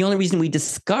 The only reason we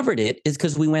discovered it is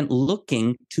because we went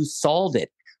looking to solve it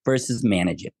versus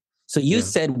manage it. So you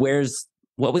said,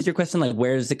 what was your question? Like,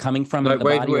 where is it coming from in the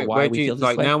body, or why we feel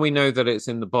this way? Now we know that it's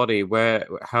in the body.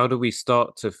 How do we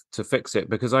start to fix it?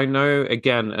 Because I know,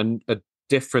 again, a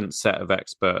different set of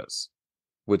experts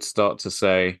would start to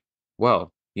say,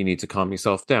 well, you need to calm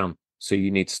yourself down. So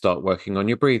you need to start working on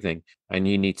your breathing and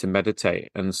you need to meditate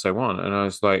and so on. And I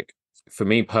was like, for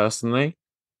me personally,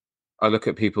 I look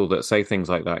at people that say things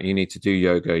like that. You need to do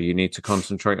yoga. You need to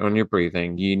concentrate on your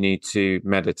breathing. You need to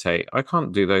meditate. I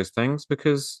can't do those things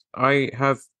because I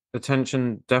have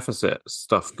attention deficit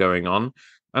stuff going on.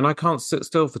 And I can't sit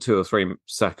still for 2 or 3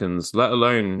 seconds, let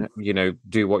alone,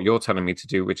 do what you're telling me to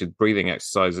do, which is breathing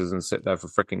exercises and sit there for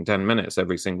freaking 10 minutes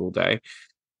every single day.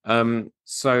 There's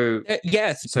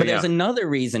another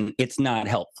reason it's not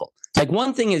helpful. Like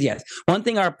one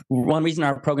reason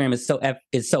our program is so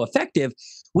effective.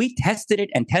 We tested it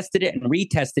and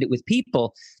retested it with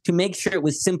people to make sure it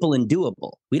was simple and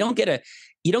doable. You don't get a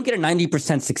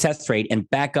 90% success rate and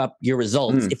back up your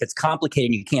results if it's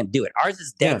complicated and you can't do it. Ours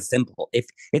is dead simple. If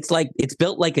it's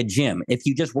built like a gym. If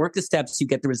you just work the steps, you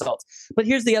get the results. But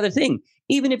here's the other thing.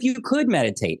 Even if you could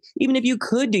meditate, even if you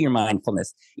could do your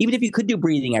mindfulness, even if you could do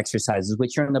breathing exercises,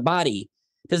 which are in the body,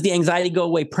 does the anxiety go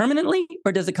away permanently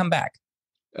or does it come back?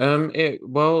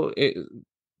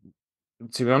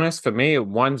 To be honest, for me, it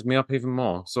winds me up even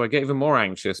more. So I get even more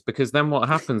anxious because then what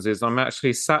happens is I'm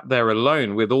actually sat there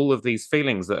alone with all of these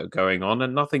feelings that are going on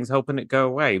and nothing's helping it go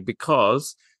away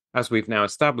because, as we've now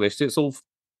established, it's all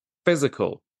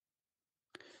physical.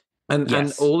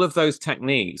 And all of those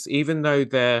techniques, even though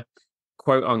they're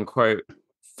quote unquote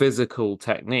physical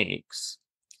techniques,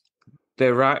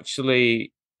 they're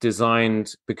actually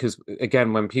designed because,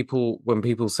 again, when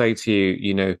people say to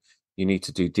you, you need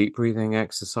to do deep breathing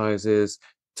exercises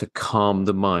to calm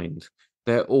the mind,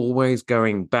 they're always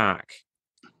going back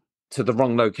to the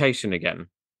wrong location again.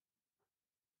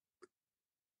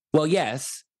 Well,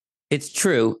 yes, it's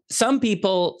true. Some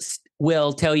people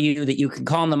will tell you that you can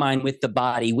calm the mind with the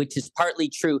body, which is partly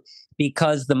true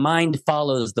because the mind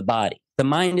follows the body. The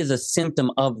mind is a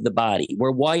symptom of the body.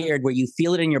 We're wired where you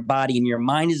feel it in your body, and your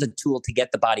mind is a tool to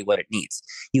get the body what it needs.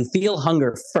 You feel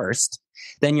hunger first,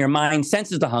 then your mind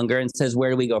senses the hunger and says, where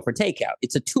do we go for takeout?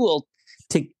 It's a tool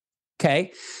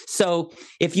okay? So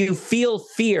if you feel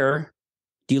fear,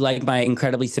 do you like my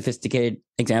incredibly sophisticated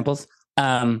examples?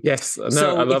 Yes,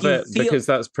 no, I love it because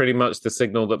that's pretty much the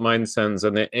signal that mind sends,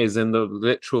 and it is in the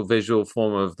literal visual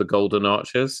form of the golden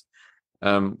arches,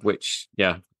 which,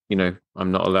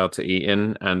 I'm not allowed to eat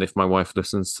in. And if my wife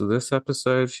listens to this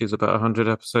episode, she's about 100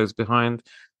 episodes behind.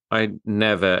 I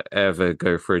never, ever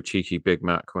go for a cheeky Big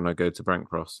Mac when I go to Brent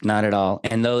Cross. Not at all.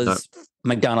 And those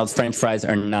McDonald's French fries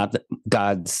are not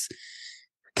God's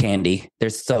candy. They're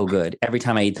so good. Every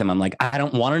time I eat them, I'm like, I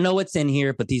don't want to know what's in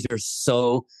here, but these are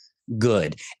so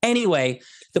good. Anyway,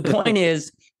 the point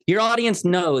is, your audience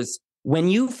knows when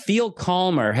you feel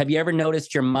calmer. Have you ever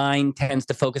noticed your mind tends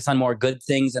to focus on more good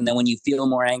things? And then when you feel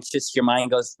more anxious, your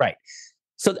mind goes right.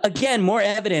 So again, more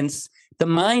evidence. The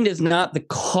mind is not the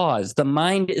cause. The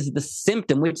mind is the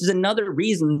symptom, which is another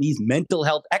reason these mental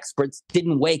health experts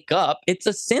didn't wake up. It's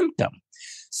a symptom.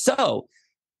 So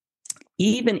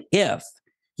even if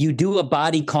you do a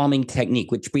body calming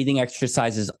technique, which breathing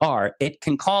exercises are, it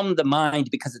can calm the mind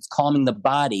because it's calming the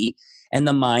body and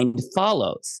the mind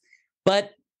follows.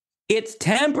 But it's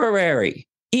temporary,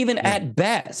 even at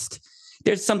best.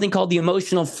 There's something called the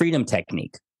emotional freedom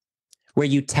technique where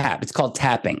you tap. It's called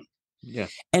tapping. Yeah.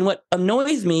 And what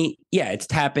annoys me, it's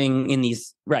tapping in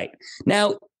these, right.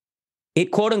 Now, it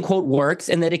quote unquote works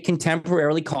and that it can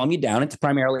temporarily calm you down. It's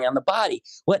primarily on the body.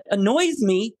 What annoys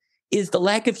me is the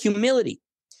lack of humility.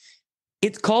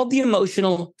 It's called the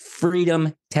emotional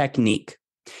freedom technique.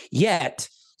 Yet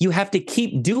you have to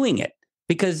keep doing it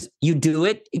because you do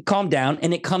it, you calm down,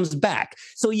 and it comes back.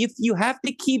 So if you have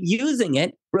to keep using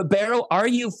it, Ribeiro, are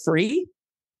you free?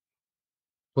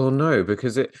 Well, no,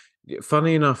 because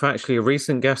funny enough, actually, a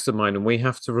recent guest of mine, and we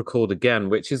have to record again,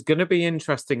 which is going to be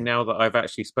interesting now that I've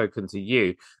actually spoken to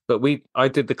you. But I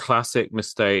did the classic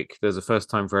mistake. There's a first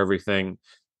time for everything,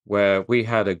 where we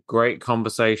had a great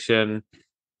conversation.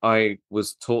 I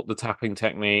was taught the tapping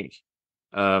technique,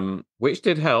 which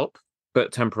did help,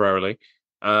 but temporarily.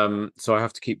 So I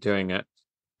have to keep doing it.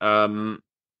 And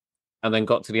then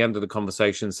got to the end of the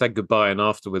conversation, said goodbye, and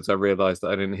afterwards I realized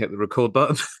that I didn't hit the record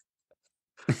button.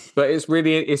 But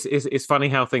it's funny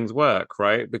how things work,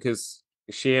 right? Because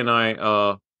she and I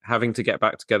are having to get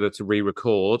back together to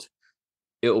re-record.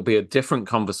 It will be a different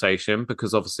conversation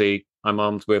because obviously I'm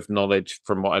armed with knowledge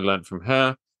from what I learned from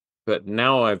her. But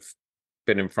now I've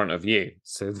been in front of you,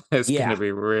 so there's going to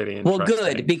be really interesting. Well,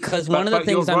 good, because one of the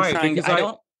things I'm trying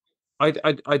to...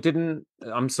 I didn't.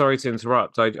 I'm sorry to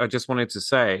interrupt. I just wanted to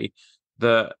say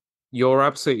that you're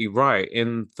absolutely right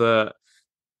in that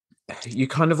you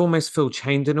kind of almost feel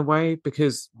chained in a way,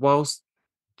 because whilst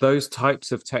those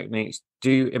types of techniques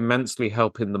do immensely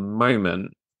help in the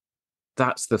moment,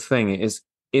 that's the thing. It is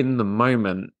in the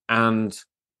moment, and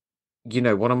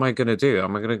what am I going to do?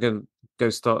 Am I going to go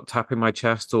start tapping my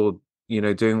chest or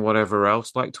doing whatever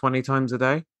else like 20 times a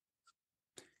day?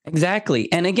 Exactly.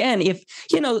 And again, if,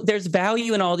 there's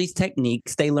value in all these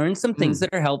techniques, they learn some things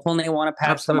that are helpful and they want to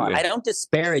pass them on. I don't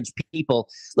disparage people.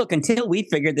 Look, until we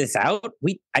figured this out,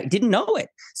 I didn't know it.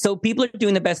 So people are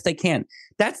doing the best they can.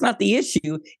 That's not the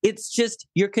issue. It's just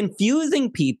you're confusing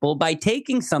people by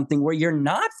taking something where you're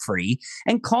not free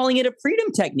and calling it a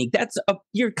freedom technique.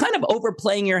 You're kind of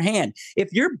overplaying your hand. If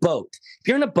you're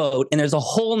in a boat and there's a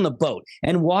hole in the boat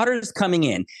and water's coming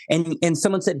in and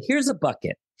someone said, here's a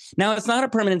bucket. Now, it's not a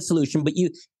permanent solution, but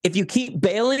if you keep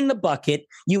bailing the bucket,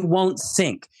 you won't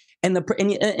sink. And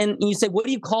you say, what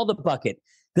do you call the bucket?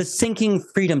 The sinking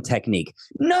freedom technique.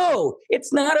 No,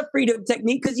 it's not a freedom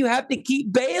technique because you have to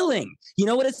keep bailing. You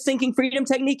know what a sinking freedom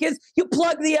technique is? You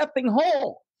plug the effing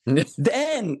hole.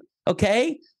 Then,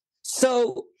 okay?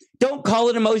 So don't call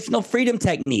it emotional freedom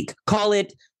technique. Call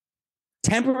it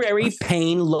temporary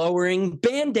pain lowering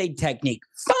Band-Aid technique.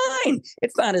 Fine.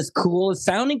 It's not as cool as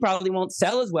sounding, probably won't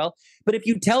sell as well. But if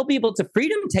you tell people it's a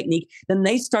freedom technique, then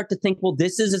they start to think, well,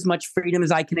 this is as much freedom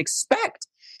as I can expect.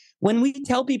 When we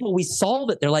tell people we solve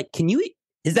it, they're like,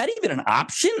 is that even an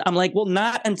option? I'm like, well,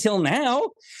 not until now,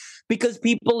 because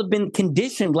people have been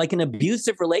conditioned like an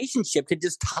abusive relationship to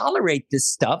just tolerate this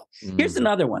stuff. Here's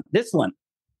another one. This one.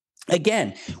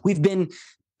 Again, we've been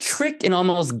tricked and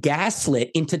almost gaslit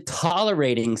into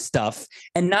tolerating stuff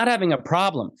and not having a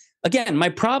problem. Again, my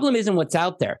problem isn't what's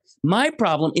out there. My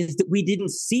problem is that we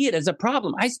didn't see it as a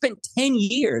problem. I spent 10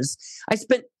 years. I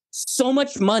spent so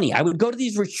much money. I would go to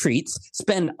these retreats,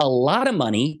 spend a lot of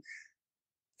money,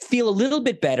 feel a little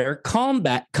bit better, come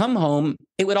home.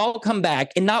 It would all come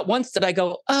back. And not once did I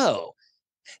go, oh,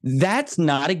 that's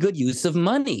not a good use of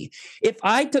money. If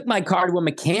I took my car to a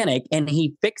mechanic and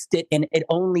he fixed it and it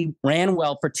only ran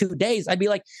well for 2 days, I'd be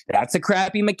like, that's a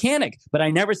crappy mechanic. But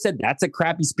I never said that's a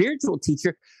crappy spiritual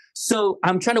teacher. So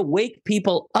I'm trying to wake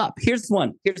people up. Here's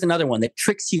another one that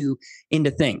tricks you into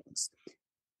things.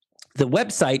 The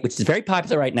website, which is very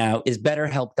popular right now, is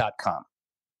betterhelp.com.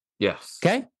 Yes.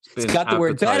 Okay. It's got the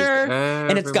word better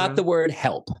and it's got the word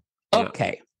help.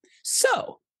 Okay. Yeah.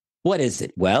 So what is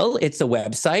it? Well, it's a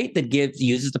website that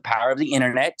uses the power of the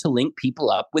internet to link people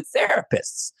up with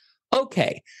therapists.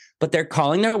 Okay. But they're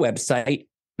calling their website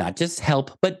not just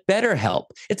help, but better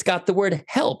help. It's got the word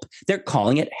help. They're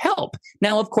calling it help.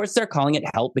 Now, of course, they're calling it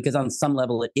help because on some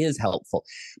level it is helpful.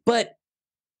 But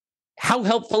how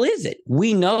helpful is it?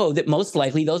 We know that most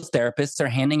likely those therapists are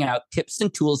handing out tips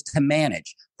and tools to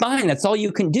manage. Fine, that's all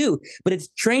you can do. But it's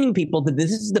training people that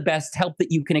this is the best help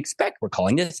that you can expect. We're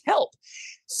calling this help.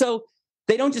 So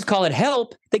they don't just call it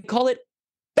help, they call it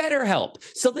better help.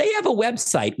 So they have a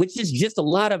website, which is just a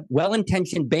lot of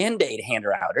well-intentioned Band-Aid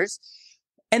hand-outers,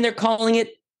 and they're calling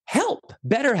it help,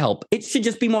 better help. It should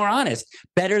just be more honest.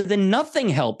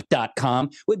 Betterthannothinghelp.com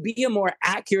would be a more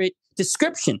accurate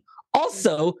description.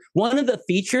 Also, one of the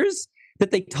features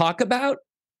that they talk about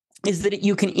is that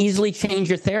you can easily change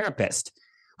your therapist,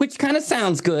 which kind of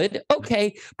sounds good.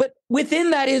 Okay. But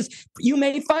within that is you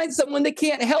may find someone that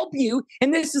can't help you.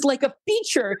 And this is like a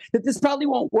feature that this probably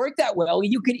won't work that well.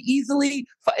 You could easily,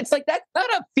 it's like that's not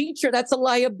a feature, that's a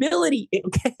liability.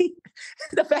 Okay.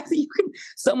 The fact that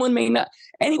someone may not.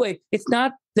 Anyway, it's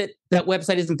not that that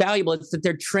website isn't valuable. It's that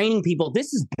they're training people.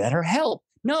 This is BetterHelp.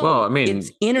 No, well, I mean,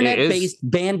 it's internet-based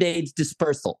Band-Aids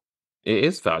dispersal. It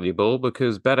is valuable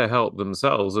because BetterHelp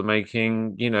themselves are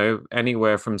making,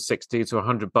 anywhere from 60 to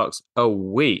 $100 a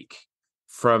week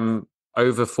from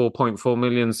over 4.4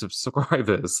 million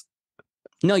subscribers.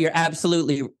 No, you're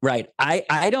absolutely right.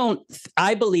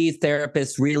 I believe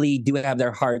therapists really do have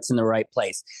their hearts in the right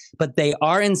place, but they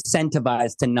are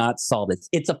incentivized to not solve it.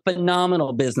 It's a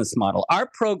phenomenal business model. Our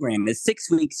program is 6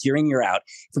 weeks, you're in, you're out.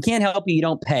 If we can't help you, you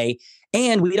don't pay.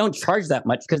 And we don't charge that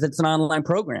much because it's an online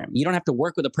program. You don't have to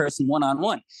work with a person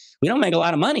one-on-one. We don't make a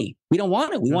lot of money. We don't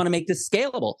want it. We want to make this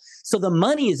scalable. So the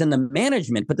money is in the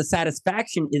management, but the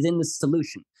satisfaction is in the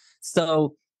solution.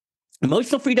 So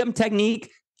emotional freedom technique,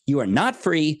 you are not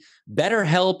free.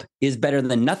 BetterHelp is better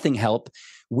than nothing help.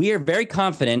 We are very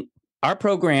confident. Our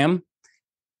program,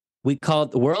 we call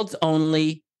it the world's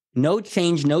only no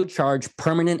change, no charge,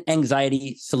 permanent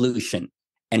anxiety solution.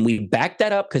 And we back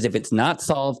that up because if it's not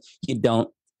solved, you don't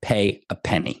pay a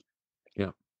penny. Yeah.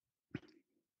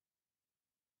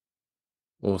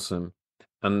 Awesome.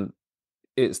 And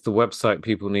it's the website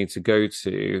people need to go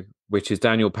to, which is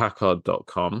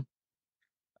danielpackard.com.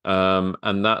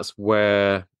 And that's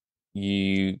where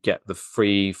you get the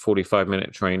free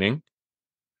 45-minute training.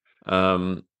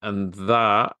 And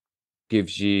that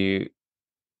gives you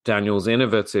Daniel's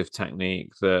innovative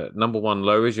technique that, number one,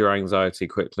 lowers your anxiety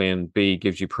quickly, and B,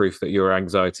 gives you proof that your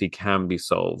anxiety can be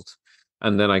solved.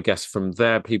 And then I guess from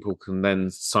there, people can then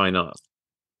sign up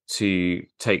to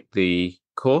take the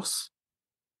course.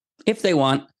 If they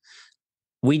want.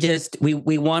 We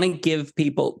want to give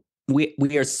people, we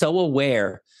are so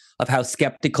aware of how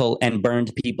skeptical and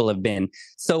burned people have been.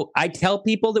 So I tell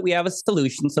people that we have a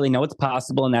solution so they know it's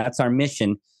possible, and that's our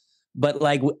mission. But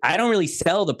like, I don't really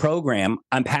sell the program.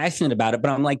 I'm passionate about it, but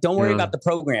I'm like, don't worry about the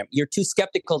program. You're too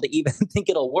skeptical to even think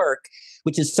it'll work,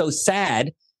 which is so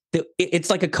sad. That it's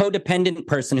like a codependent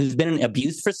person who's been in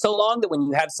abuse for so long that when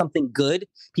you have something good,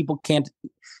 people can't.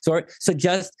 So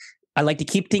just, I like to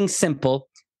keep things simple,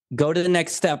 go to the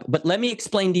next step. But let me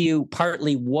explain to you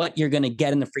partly what you're going to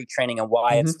get in the free training and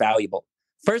why it's valuable.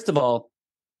 First of all,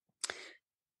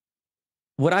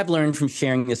 what I've learned from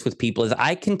sharing this with people is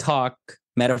I can talk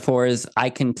metaphors, I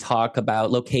can talk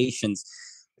about locations,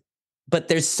 but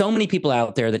there's so many people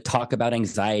out there that talk about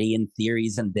anxiety and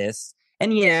theories and this.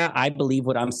 And yeah, I believe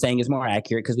what I'm saying is more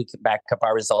accurate because we can back up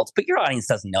our results, but your audience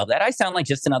doesn't know that. I sound like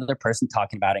just another person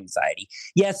talking about anxiety.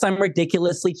 Yes, I'm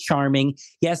ridiculously charming.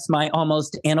 Yes, my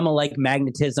almost animal-like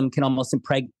magnetism can almost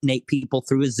impregnate people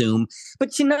through a Zoom, but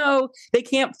they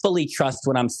can't fully trust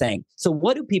what I'm saying. So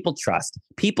what do people trust?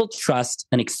 People trust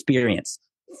an experience,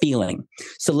 feeling.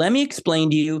 So let me explain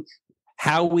to you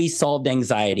how we solved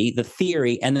anxiety, the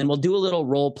theory, and then we'll do a little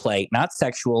role play, not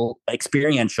sexual,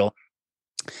 experiential,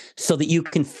 so that you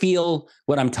can feel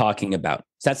what I'm talking about.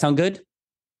 Does that sound good?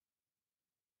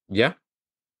 Yeah.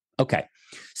 Okay.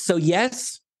 So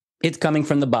yes, it's coming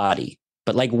from the body,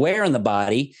 but like where in the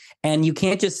body? And you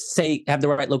can't just say have the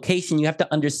right location. You have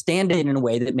to understand it in a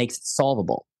way that makes it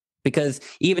solvable. Because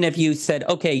even if you said,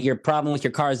 okay, your problem with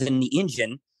your car is in the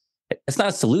engine, it's not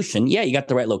a solution. Yeah, you got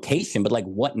the right location, but like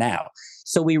what now?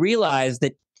 So we realized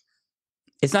that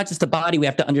it's not just the body. We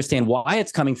have to understand why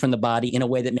it's coming from the body in a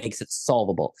way that makes it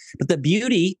solvable. But the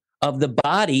beauty of the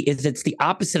body is it's the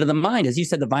opposite of the mind. As you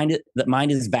said, the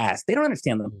mind is vast. They don't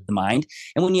understand the mind.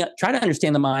 And when you try to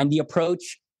understand the mind, the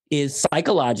approach is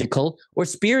psychological or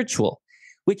spiritual,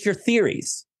 which are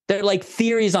theories. They're like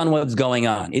theories on what's going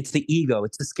on. It's the ego.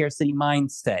 It's the scarcity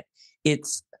mindset.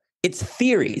 It's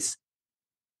theories.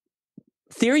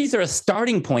 Theories are a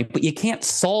starting point, but you can't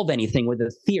solve anything with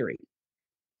a theory.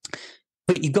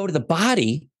 But you go to the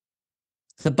body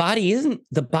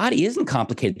isn't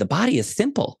complicated. The body is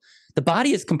simple. The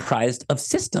body is comprised of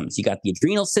systems. You got the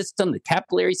adrenal system, the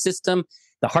capillary system,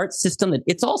 the heart system.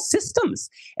 It's all systems.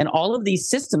 And all of these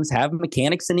systems have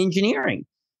mechanics and engineering.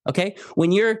 Okay.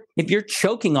 If you're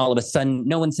choking all of a sudden,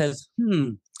 no one says,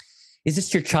 is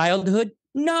this your childhood?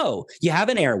 No, you have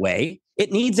an airway.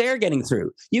 It needs air getting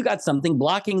through. You got something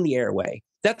blocking the airway.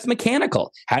 That's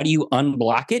mechanical. How do you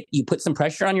unblock it? You put some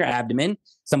pressure on your abdomen.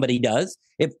 Somebody does.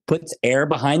 It puts air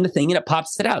behind the thing and it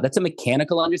pops it out. That's a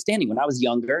mechanical understanding. When I was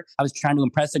younger, I was trying to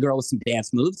impress a girl with some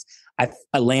dance moves.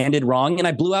 I landed wrong and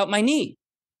I blew out my knee.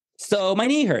 So my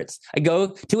knee hurts. I go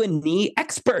to a knee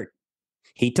expert.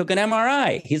 He took an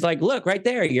MRI. He's like, look, right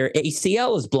there, your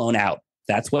ACL is blown out.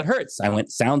 That's what hurts. I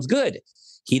went, sounds good.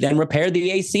 He then repaired the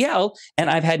ACL, and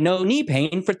I've had no knee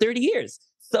pain for 30 years.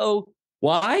 So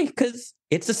why? Because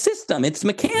it's a system. It's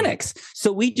mechanics.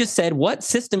 So we just said, what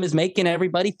system is making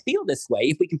everybody feel this way?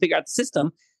 If we can figure out the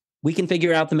system, we can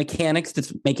figure out the mechanics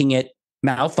that's making it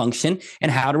malfunction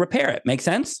and how to repair it. Make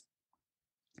sense?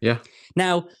 Yeah.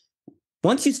 Now,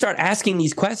 once you start asking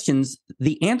these questions,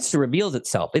 the answer reveals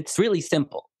itself. It's really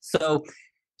simple. So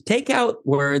take out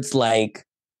words like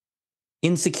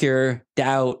insecure,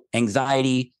 doubt,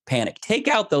 anxiety, panic. Take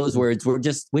out those words,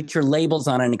 which are labels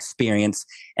on an experience,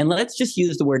 and let's just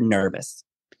use the word nervous.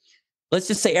 Let's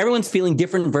just say everyone's feeling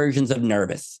different versions of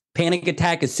nervous. Panic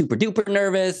attack is super duper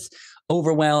nervous.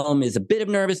 Overwhelm is a bit of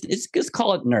nervous. Just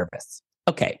call it nervous.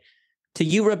 Okay. To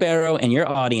you, Ribeiro, and your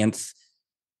audience,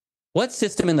 what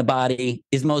system in the body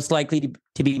is most likely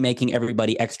to be making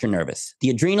everybody extra nervous? The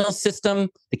adrenal system,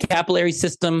 the capillary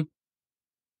system,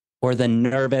 or the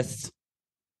nervous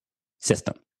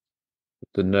system?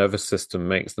 The nervous system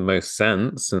makes the most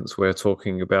sense since we're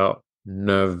talking about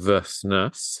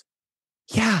nervousness.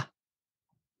 Yeah.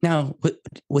 Now,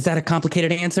 was that a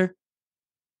complicated answer?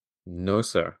 No,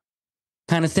 sir.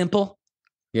 Kind of simple?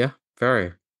 Yeah,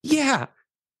 very. Yeah.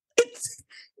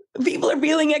 People are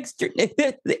feeling extra.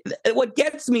 What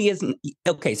gets me is,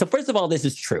 okay, so first of all, this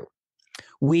is true.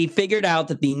 We figured out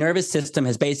that the nervous system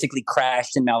has basically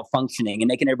crashed and malfunctioning and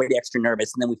making everybody extra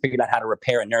nervous. And then we figured out how to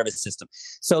repair a nervous system.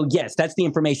 So yes, that's the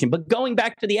information. But going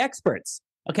back to the experts,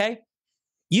 okay?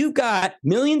 You've got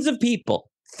millions of people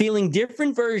feeling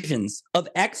different versions of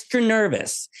extra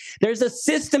nervous. There's a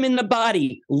system in the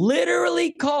body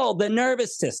literally called the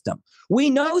nervous system. We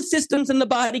know systems in the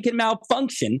body can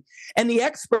malfunction. And the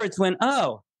experts went,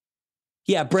 oh,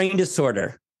 yeah, brain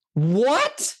disorder.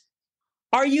 What?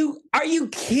 Are you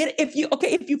kidding? If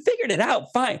you figured it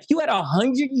out, fine. You had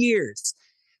 100 years.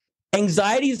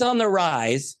 Anxiety's on the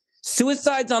rise,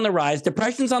 suicide's on the rise,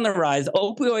 depression's on the rise,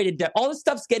 opioid debt, all this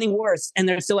stuff's getting worse. And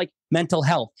they're still like mental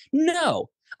health. No,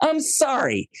 I'm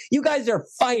sorry. You guys are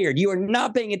fired. You are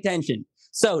not paying attention.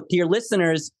 So to your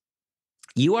listeners,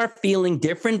 you are feeling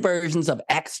different versions of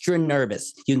extra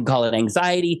nervous. You can call it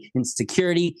anxiety,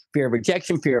 insecurity, fear of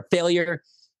rejection, fear of failure.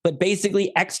 But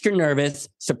basically, extra nervous,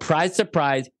 surprise,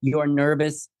 surprise, your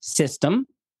nervous system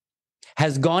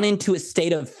has gone into a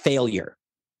state of failure.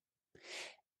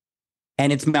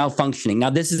 And it's malfunctioning.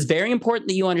 Now, this is very important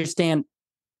that you understand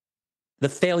the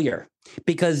failure,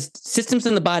 because systems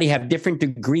in the body have different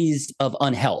degrees of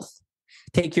unhealth.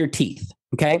 Take your teeth,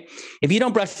 okay? If you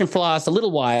don't brush and floss a little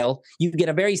while, you get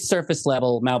a very surface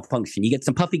level malfunction. You get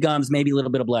some puffy gums, maybe a little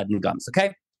bit of blood in the gums,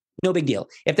 okay? No big deal.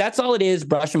 If that's all it is,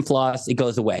 brush and floss, it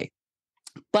goes away.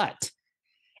 But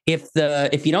if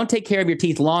you don't take care of your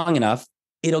teeth long enough,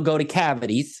 it'll go to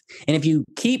cavities. And if you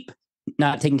keep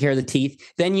not taking care of the teeth,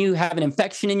 then you have an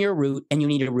infection in your root and you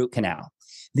need a root canal.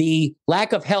 The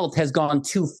lack of health has gone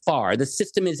too far. The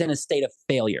system is in a state of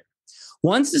failure.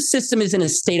 Once the system is in a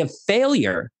state of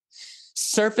failure,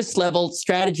 surface level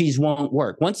strategies won't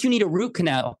work. Once you need a root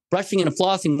canal, brushing and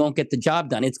flossing won't get the job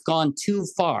done. It's gone too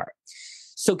far.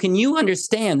 So can you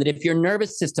understand that if your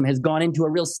nervous system has gone into a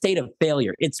real state of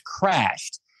failure, it's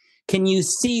crashed, can you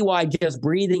see why just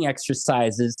breathing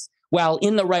exercises, while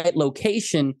in the right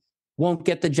location, won't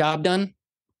get the job done?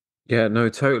 Yeah, no,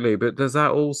 totally. But does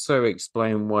that also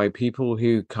explain why people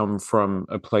who come from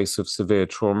a place of severe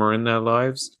trauma in their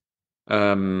lives,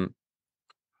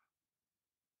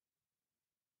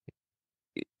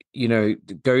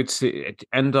 go to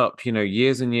end up,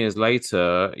 years and years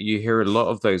later, you hear a lot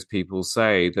of those people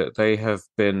say that they have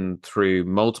been through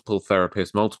multiple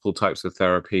therapists, multiple types of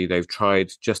therapy. They've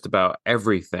tried just about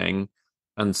everything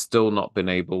and still not been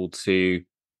able to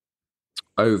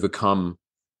overcome,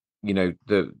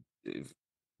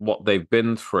 what they've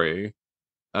been through,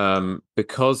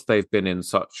 because they've been in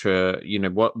such a,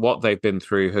 what they've been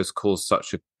through has caused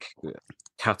such a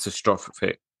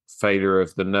catastrophic failure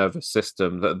of the nervous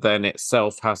system that then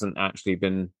itself hasn't actually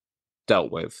been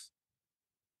dealt with.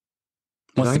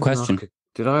 What's the question?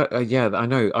 Did I? Yeah, I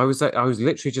know. I was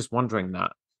literally just wondering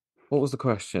that. What was the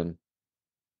question?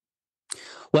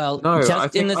 Well, no,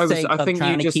 just in the sake of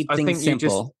trying to keep things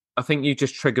simple. I think you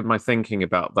just triggered my thinking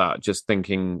about that. Just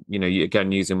thinking,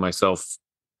 again, using myself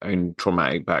own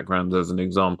traumatic background as an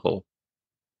example.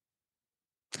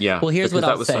 Yeah. Well, here's what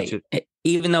I'll say.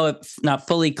 Even though it's not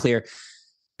fully clear,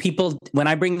 people, when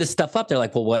I bring this stuff up, they're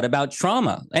like, well, what about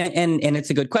trauma? And it's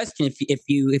a good question. If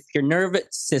your nervous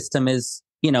system is,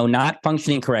 not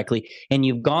functioning correctly and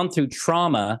you've gone through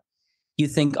trauma, you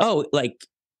think, oh, like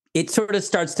it sort of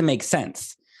starts to make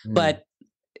sense. But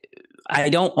I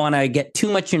don't want to get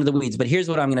too much into the weeds, but here's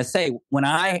what I'm going to say. When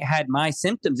I had my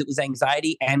symptoms, it was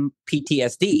anxiety and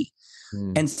PTSD.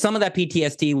 And some of that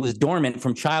PTSD was dormant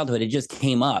from childhood. It just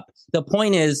came up. The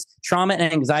point is, trauma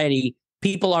and anxiety,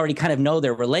 people already kind of know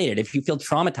they're related. If you feel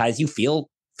traumatized, you feel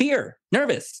fear,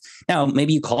 nervous. Now,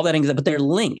 maybe you call that anxiety, but they're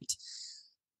linked.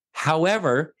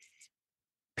 However,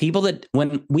 people that,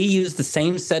 when we use the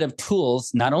same set of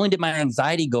tools, not only did my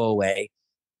anxiety go away,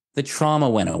 the trauma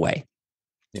went away.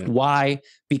 Yeah. Why?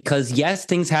 Because yes,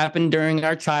 things happen during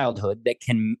our childhood that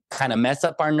can kind of mess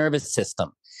up our nervous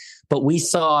system. But we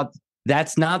saw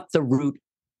that's not the root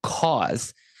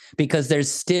cause, because there's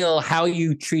still how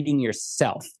you treating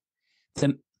yourself.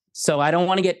 So I don't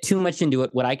want to get too much into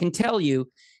it. What I can tell you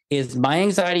is my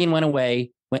anxiety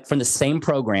went from the same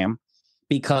program,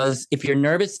 because if your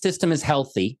nervous system is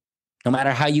healthy, no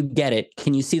matter how you get it,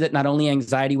 can you see that not only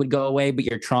anxiety would go away, but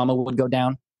your trauma would go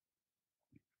down?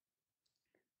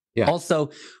 Yeah. Also,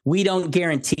 we don't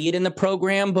guarantee it in the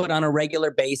program, but on a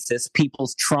regular basis,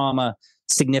 people's trauma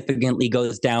significantly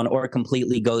goes down or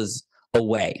completely goes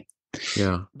away.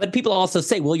 Yeah. But people also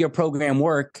say, will your program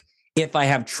work if I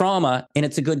have trauma? And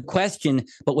it's a good question.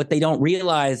 But what they don't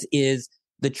realize is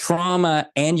the trauma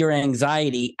and your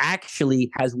anxiety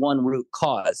actually has one root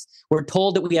cause. We're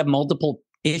told that we have multiple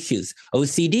issues: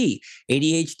 OCD,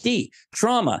 ADHD,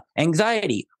 trauma,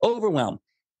 anxiety, overwhelm.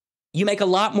 You make a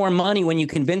lot more money when you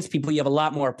convince people you have a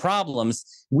lot more problems.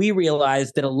 We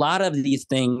realize that a lot of these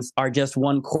things are just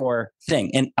one core thing.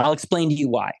 And I'll explain to you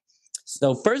why.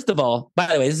 So first of all, by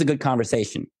the way, this is a good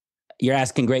conversation. You're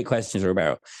asking great questions,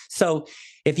 Roberto. So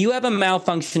if you have a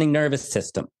malfunctioning nervous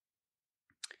system,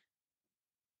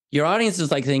 your audience is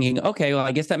like thinking, okay, well,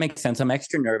 I guess that makes sense. I'm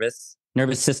extra nervous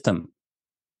system.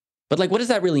 But like, what does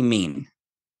that really mean?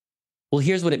 Well,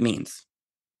 here's what it means.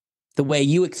 The way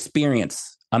you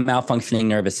experience a malfunctioning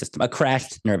nervous system, a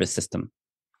crashed nervous system.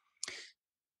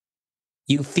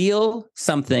 You feel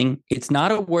something. It's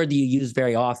not a word that you use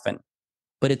very often,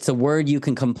 but it's a word you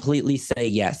can completely say,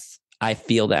 yes, I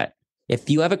feel that. If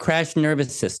you have a crashed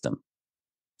nervous system,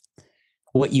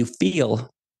 what you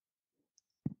feel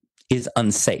is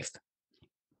unsafe.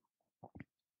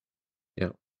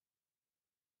 Yeah.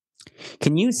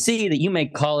 Can you see that you may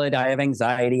call it, I have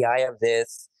anxiety, I have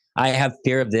this, I have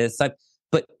fear of this, but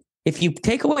if you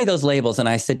take away those labels, and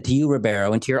I said to you,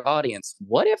 Ribeiro, and to your audience,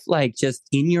 what if like just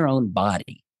in your own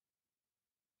body,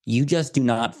 you just do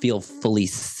not feel fully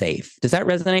safe? Does that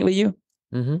resonate with you?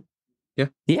 Mm-hmm. Yeah.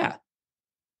 Yeah.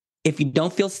 If you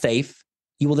don't feel safe,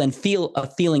 you will then feel a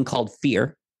feeling called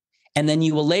fear. And then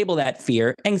you will label that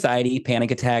fear anxiety,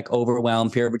 panic attack, overwhelm,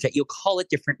 fear of rejection. You'll call it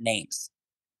different names.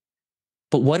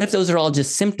 But what if those are all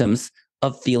just symptoms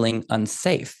of feeling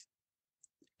unsafe?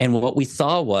 And what we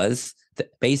saw was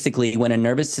that basically when a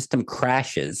nervous system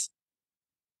crashes,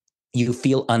 you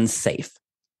feel unsafe.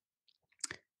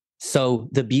 So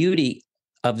the beauty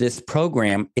of this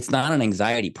program, it's not an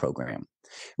anxiety program.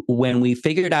 When we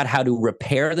figured out how to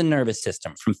repair the nervous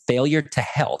system from failure to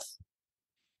health,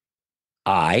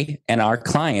 I and our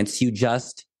clients, you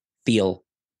just feel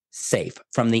safe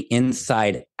from the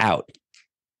inside out.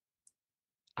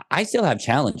 I still have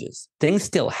challenges. Things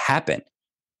still happen.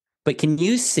 But can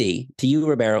you see, to you,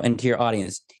 Ribeiro, and to your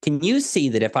audience, can you see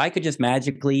that if I could just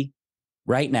magically,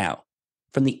 right now,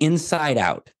 from the inside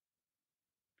out,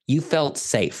 you felt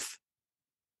safe?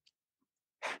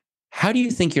 How do you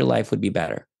think your life would be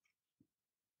better?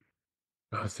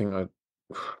 I think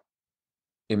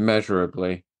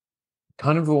immeasurably,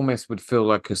 kind of almost would feel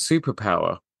like a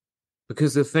superpower,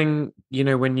 because the thing,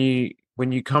 when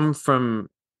you come from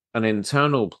an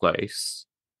internal place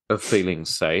of feeling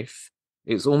safe,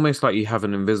 it's almost like you have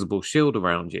an invisible shield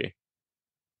around you.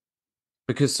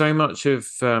 Because so much of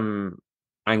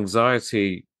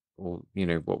anxiety, or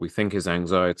what we think is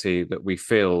anxiety that we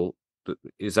feel,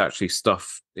 is actually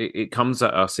stuff. It comes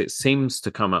at us. It seems to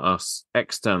come at us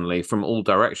externally from all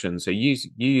directions. So you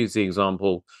use the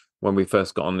example when we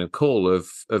first got on the call of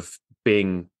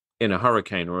being in a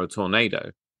hurricane or a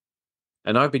tornado.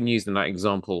 And I've been using that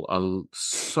example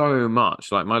so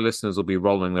much. Like my listeners will be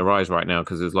rolling their eyes right now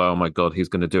because it's like, oh my God, he's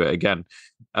going to do it again.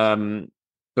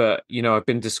 But I've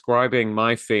been describing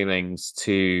my feelings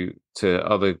to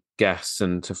other guests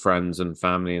and to friends and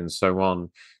family and so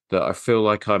on, that I feel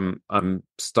like I'm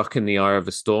stuck in the eye of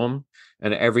a storm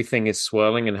and everything is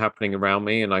swirling and happening around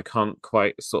me, and I can't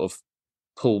quite sort of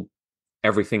pull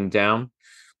everything down.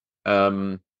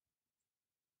 So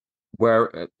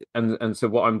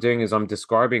what I'm doing is I'm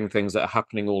describing things that are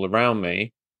happening all around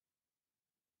me.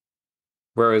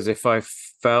 Whereas if I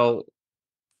felt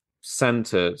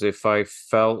centered, if I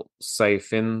felt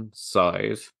safe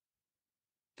inside,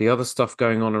 the other stuff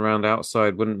going on around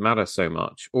outside wouldn't matter so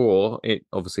much. Or it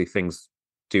obviously things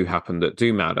do happen that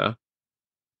do matter.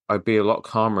 I'd be a lot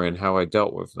calmer in how I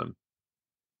dealt with them.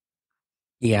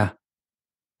 Yeah,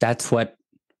 that's what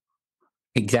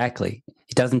exactly.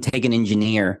 It doesn't take an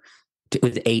engineer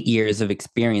with 8 years of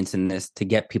experience in this to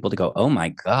get people to go, oh my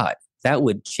God, that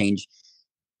would change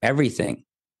everything.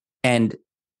 And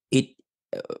it,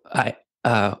 I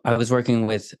was working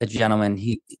with a gentleman.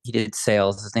 He did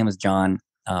sales. His name was John,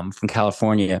 from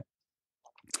California,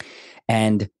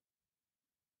 and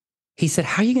he said,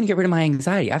 "How are you going to get rid of my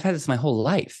anxiety? I've had this my whole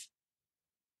life."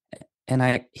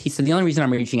 And he said, "The only reason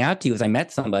I'm reaching out to you is I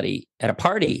met somebody at a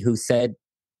party who said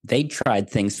they tried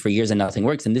things for years and nothing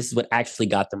works, and this is what actually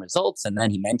got them results." And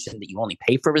then he mentioned that you only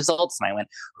pay for results, and I went,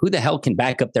 "Who the hell can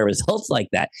back up their results like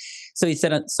that?" So he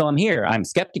said, "So I'm here. I'm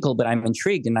skeptical, but I'm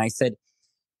intrigued." And I said,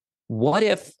 "What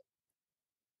if?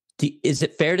 Is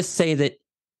it fair to say that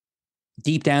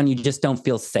deep down you just don't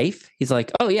feel safe?" He's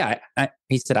like, "Oh yeah."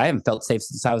 He said, "I haven't felt safe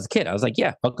since I was a kid." I was like,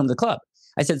 "Yeah, welcome to the club."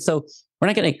 I said, "So we're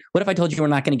not going to, what if I told you we're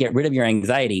not going to get rid of your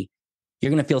anxiety? You're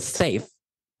going to feel safe.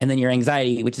 And then your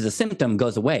anxiety, which is a symptom,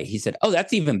 goes away." He said, "Oh,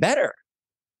 that's even better."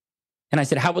 And I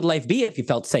said, "How would life be if you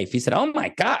felt safe?" He said, "Oh my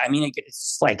God. I mean,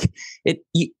 it's like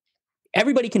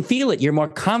everybody can feel it. You're more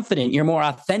confident. You're more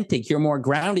authentic. You're more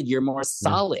grounded. You're more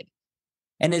solid."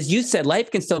 And as you said, life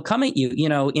can still come at you. You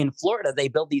know, in Florida, they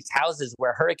build these houses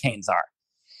where hurricanes are.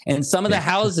 And some of the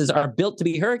houses are built to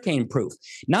be hurricane proof,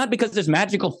 not because there's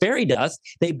magical fairy dust.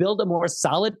 They build a more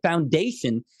solid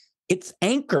foundation. It's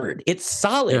anchored, it's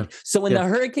solid. Yeah. So when the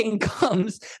hurricane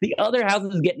comes, the other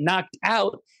houses get knocked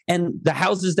out, and the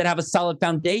houses that have a solid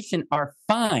foundation are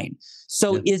fine.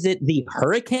 So is it the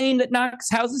hurricane that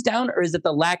knocks houses down, or is it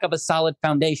the lack of a solid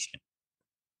foundation?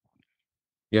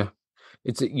 Yeah.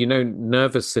 It's,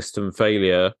 nervous system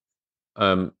failure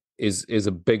is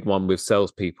a big one with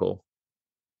salespeople.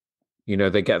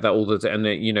 They get that all the time,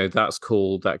 and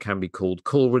that can be called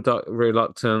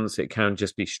reluctance. It can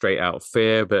just be straight out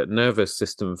fear, but nervous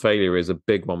system failure is a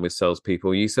big one with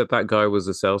salespeople. You said that guy was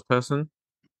a salesperson?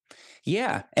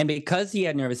 Yeah, and because he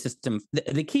had nervous system,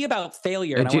 the key about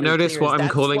failure. And do you notice what I'm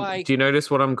calling? Do you notice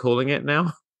what I'm calling it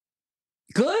now?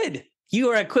 Good. You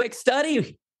are a quick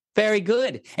study. Very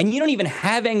good. And you don't even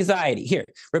have anxiety. Here,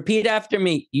 repeat after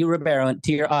me, you Ribeiro,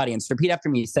 to your audience. Repeat after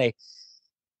me. Say,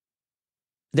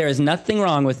 "There is nothing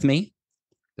wrong with me.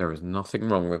 There is nothing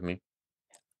wrong with me.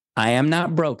 I am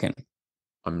not broken.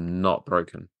 I'm not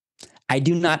broken. I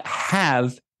do not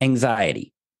have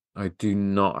anxiety. I do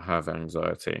not have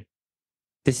anxiety.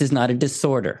 This is not a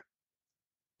disorder.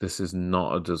 This is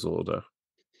not a disorder.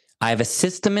 I have a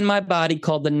system in my body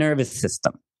called the nervous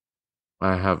system.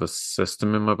 I have a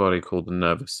system in my body called the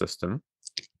nervous system.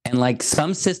 And like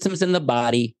some systems in the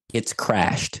body, it's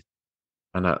crashed.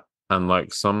 And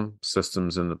like some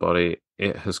systems in the body,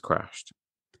 it has crashed.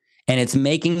 And it's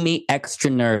making me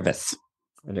extra nervous.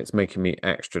 And it's making me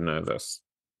extra nervous.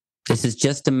 This is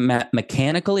just a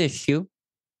mechanical issue.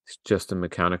 It's just a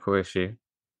mechanical issue.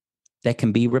 That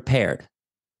can be repaired.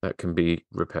 That can be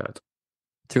repaired.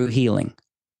 Through healing.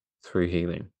 Through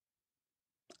healing.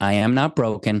 I am not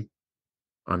broken.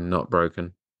 I'm not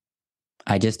broken.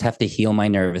 I just have to heal my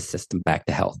nervous system back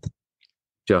to health.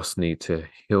 Just need to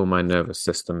heal my nervous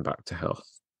system back to health.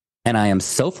 And I am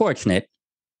so fortunate.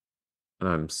 And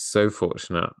I'm so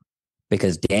fortunate.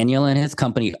 Because Daniel and his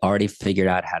company already figured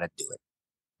out how to do it.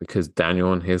 Because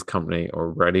Daniel and his company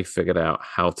already figured out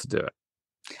how to do it.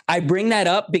 I bring that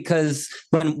up because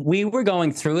when we were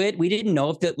going through it, we didn't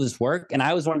know if it was work. And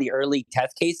I was one of the early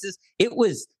test cases. It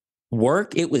was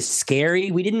work. It was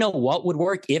scary. We didn't know what would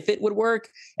work, if it would work.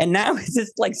 And now it's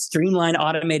just like streamlined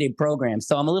automated programs.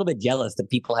 So I'm a little bit jealous that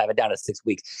people have it down to 6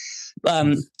 weeks.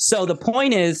 So the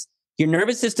point is, your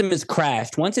nervous system is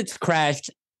crashed. Once it's crashed,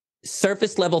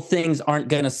 surface level things aren't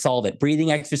going to solve it.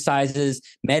 Breathing exercises,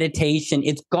 meditation,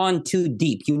 it's gone too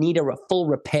deep. You need a full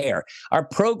repair. Our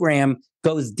program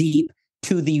goes deep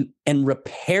and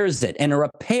repairs it. And a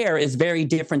repair is very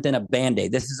different than a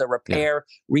Band-Aid. This is a repair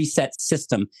reset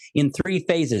system in 3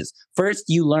 phases. First,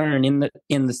 you learn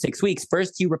in the 6 weeks.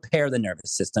 First, you repair the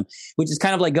nervous system, which is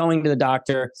kind of like going to the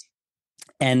doctor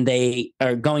and they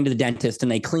are going to the dentist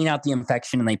and they clean out the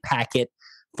infection and they pack it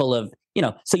full of,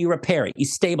 so you repair it, you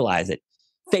stabilize it.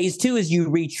 Phase 2 is you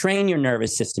retrain your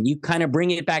nervous system. You kind of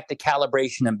bring it back to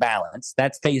calibration and balance.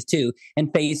 That's phase 2.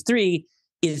 And phase 3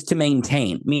 is to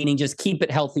maintain, meaning just keep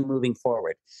it healthy moving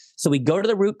forward. So we go to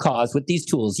the root cause with these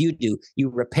tools. You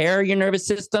repair your nervous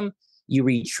system, you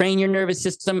retrain your nervous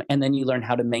system, and then you learn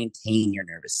how to maintain your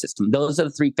nervous system. Those are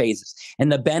the 3 phases.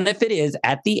 And the benefit is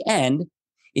at the end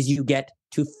is you get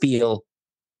to feel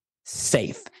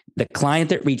safe. the client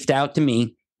that reached out to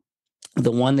me,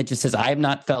 the one that just says, I have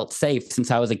not felt safe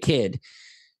since I was a kid,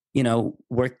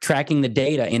 we're tracking the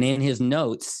data. And in his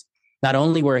notes, not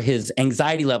only were his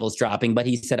anxiety levels dropping, but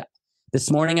he said, this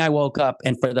morning I woke up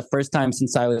and for the first time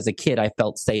since I was a kid, I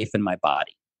felt safe in my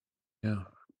body. Yeah.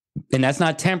 And that's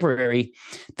not temporary.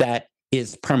 That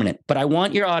is permanent. But I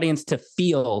want your audience to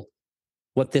feel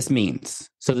what this means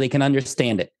so they can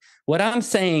understand it. What I'm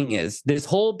saying is this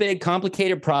whole big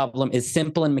complicated problem is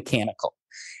simple and mechanical.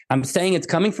 I'm saying it's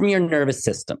coming from your nervous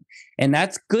system. And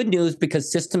that's good news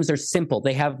because systems are simple.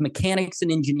 They have mechanics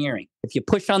and engineering. If you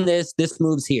push on this, this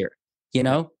moves here,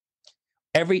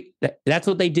 that's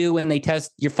what they do when they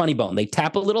test your funny bone. They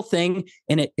tap a little thing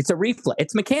and it's a reflex.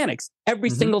 It's mechanics every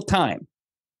single time.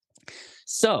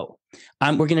 So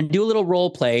we're going to do a little role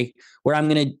play where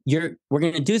we're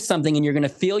going to do something and you're going to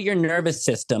feel your nervous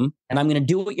system, and I'm going to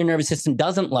do what your nervous system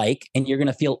doesn't like, and you're going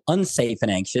to feel unsafe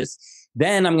and anxious.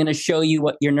 Then I'm going to show you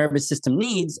what your nervous system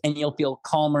needs, and you'll feel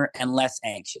calmer and less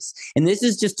anxious. And this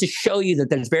is just to show you that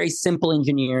there's very simple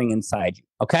engineering inside you.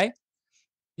 Okay?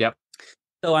 Yep.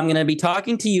 So I'm going to be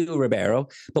talking to you, Ribeiro,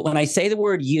 but when I say the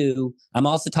word you, I'm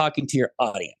also talking to your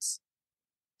audience.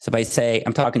 So if I say,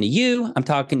 I'm talking to you,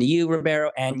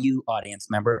 Ribeiro, and you, audience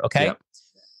member, okay? Yep.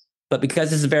 But because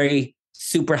this is a very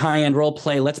super high-end role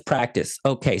play, let's practice.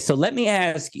 Okay, so let me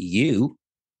ask you,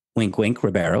 wink, wink,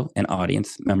 Ribeiro, and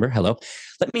audience member, hello.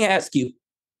 Let me ask you,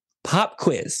 pop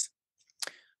quiz.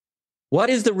 What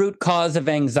is the root cause of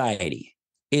anxiety?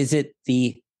 Is it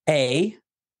the A,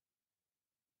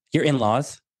 your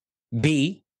in-laws,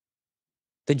 B,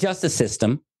 the justice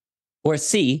system, or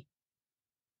C,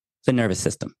 the nervous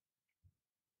system?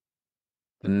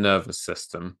 The nervous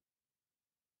system.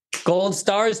 Gold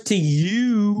stars to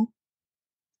you,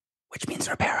 which means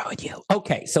Ribeiro and you.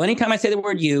 Okay, so anytime I say the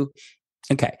word you,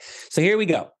 okay, so here we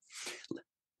go.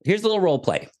 Here's a little role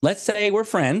play. Let's say we're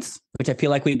friends, which I feel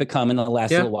like we've become in the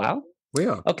last little while. We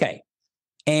are. Okay,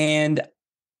 and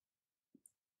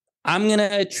I'm going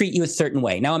to treat you a certain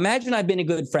way. Now, imagine I've been a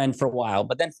good friend for a while,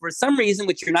 but then for some reason,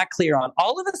 which you're not clear on,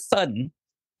 all of a sudden,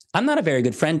 I'm not a very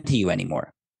good friend to you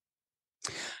anymore.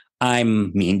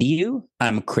 I'm mean to you.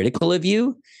 I'm critical of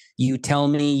you. You tell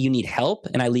me you need help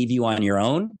and I leave you on your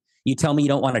own. You tell me you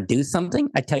don't want to do something.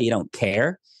 I tell you don't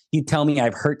care. You tell me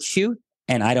I've hurt you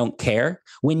and I don't care.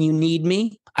 When you need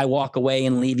me, I walk away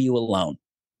and leave you alone.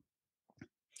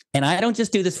 And I don't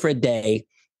just do this for a day.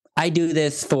 I do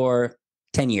this for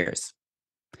 10 years.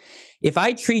 If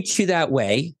I treat you that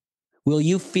way, will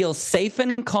you feel safe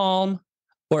and calm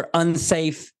or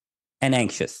unsafe and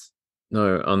anxious?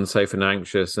 No, unsafe and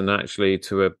anxious. And actually,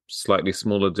 to a slightly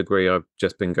smaller degree, I've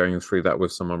just been going through that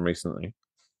with someone recently.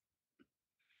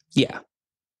 Yeah.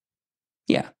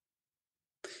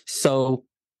 So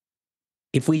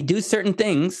if we do certain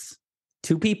things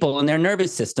to people in their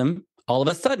nervous system, all of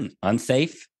a sudden,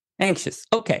 unsafe, anxious.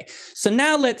 Okay. So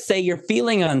now let's say you're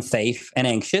feeling unsafe and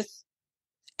anxious,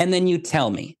 and then you tell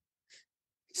me.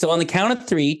 So on the count of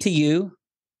 3 to you,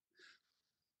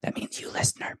 that means you,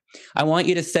 listener, I want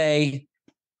you to say,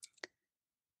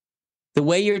 the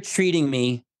way you're treating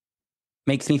me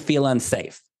makes me feel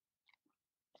unsafe.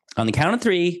 On the count of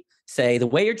 3, say, the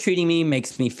way you're treating me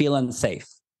makes me feel unsafe.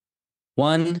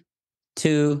 1,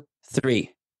 2,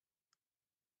 3.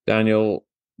 Daniel,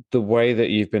 the way that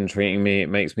you've been treating me, it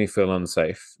makes me feel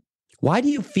unsafe. Why do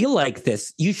you feel like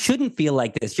this? You shouldn't feel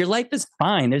like this. Your life is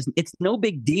fine. It's no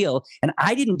big deal. And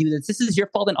I didn't do this. This is your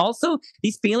fault. And also,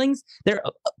 these feelings,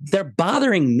 they're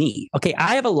bothering me. Okay,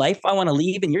 I have a life I want to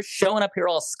leave, and you're showing up here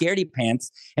all scaredy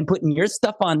pants and putting your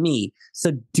stuff on me.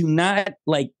 So do not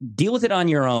deal with it on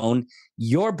your own.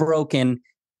 You're broken.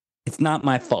 It's not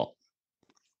my fault.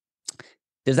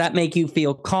 Does that make you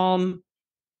feel calm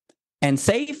and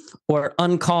safe, or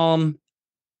uncalm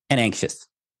and anxious?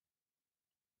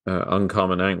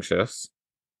 Uncalm and anxious.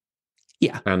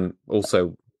 Yeah. And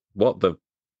also, what the,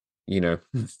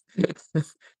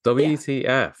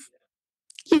 WTF?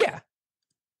 Yeah,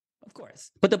 of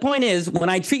course. But the point is, when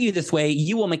I treat you this way,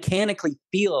 you will mechanically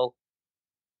feel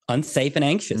unsafe and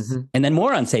anxious, and then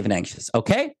more unsafe and anxious.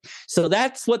 Okay. So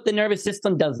that's what the nervous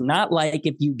system does not like.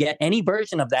 If you get any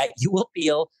version of that, you will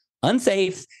feel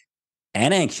unsafe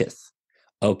and anxious.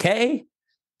 Okay.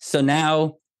 So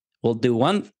now we'll do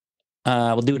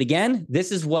we'll do it again.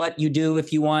 This is what you do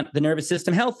if you want the nervous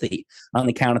system healthy. On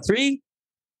the count of 3,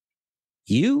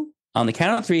 on the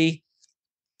count of 3,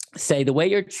 say, the way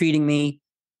you're treating me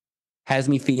has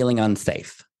me feeling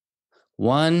unsafe.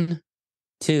 1,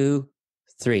 2,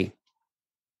 3.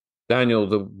 Daniel,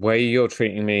 the way you're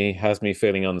treating me has me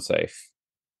feeling unsafe.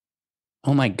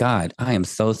 Oh my God, I am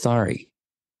so sorry.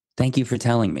 Thank you for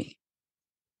telling me.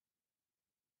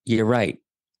 You're right.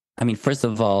 I mean, first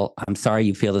of all, I'm sorry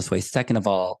you feel this way. Second of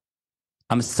all,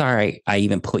 I'm sorry I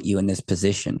even put you in this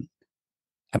position.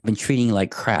 I've been treating you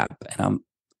like crap, and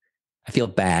I feel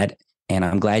bad, and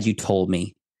I'm glad you told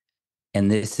me. And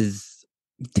this is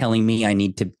telling me I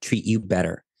need to treat you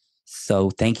better. So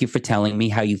thank you for telling me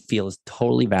how you feel is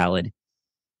totally valid.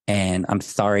 And I'm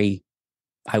sorry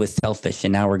I was selfish,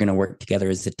 and now we're going to work together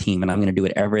as a team, and I'm going to do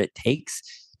whatever it takes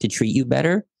to treat you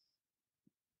better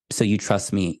so you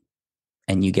trust me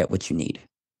and you get what you need.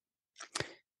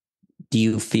 Do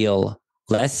you feel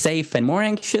less safe and more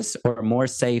anxious, or more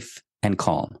safe and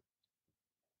calm?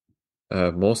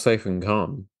 More safe and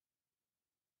calm.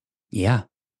 Yeah.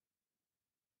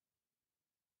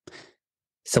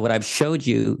 So what I've showed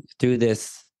you through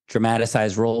this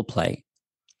dramatized role play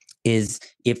is,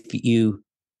 if you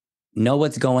know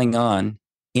what's going on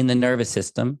in the nervous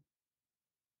system,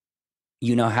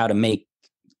 you know how to make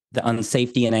the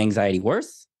unsafety and anxiety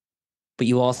worse, but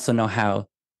you also know how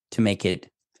to make it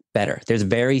better. There's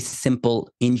very simple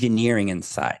engineering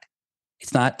inside.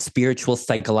 It's not spiritual,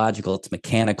 psychological, it's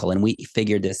mechanical. And we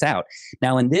figured this out.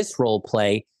 Now, in this role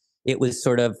play, it was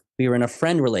sort of, we were in a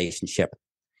friend relationship.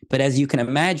 But as you can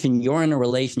imagine, you're in a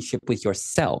relationship with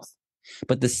yourself,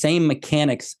 but the same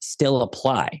mechanics still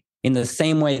apply. In the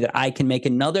same way that I can make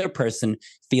another person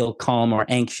feel calm or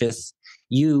anxious,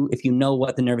 you, if you know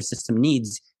what the nervous system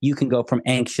needs, you can go from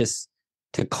anxious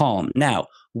to calm. Now,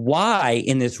 why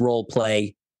in this role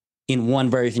play, in one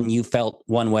version you felt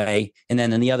one way, and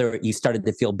then in the other you started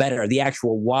to feel better, the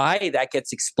actual why, that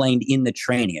gets explained in the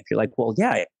training. If you're like, well,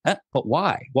 yeah, but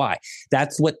why?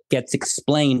 That's what gets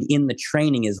explained in the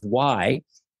training, is why,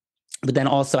 but then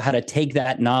also how to take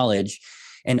that knowledge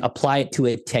and apply it to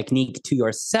a technique to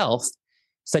yourself,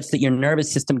 such that your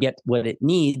nervous system gets what it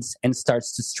needs and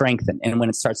starts to strengthen. And when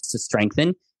it starts to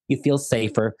strengthen, you feel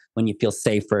safer. When you feel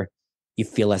safer, you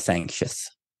feel less anxious.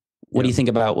 What do you think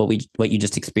about what you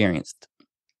just experienced?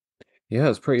 Yeah,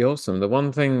 it's pretty awesome. The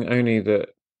one thing only that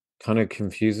kind of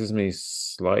confuses me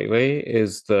slightly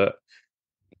is that,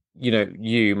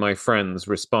 you, my friend's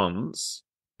response,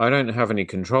 I don't have any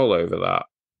control over that.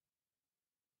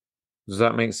 Does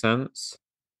that make sense?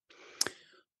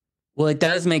 Well, it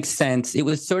does make sense. It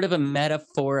was sort of a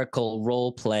metaphorical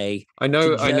role play I to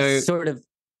know, I know. just sort of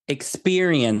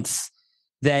experience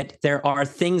that there are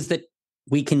things that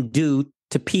we can do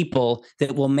to people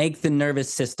that will make the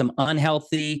nervous system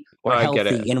unhealthy or I get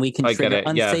healthy, it. and we can I get trigger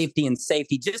it. Yes, unsafety and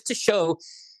safety, just to show,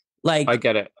 I like,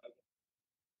 get it.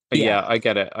 yeah. Yeah, I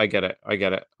get it. I get it. I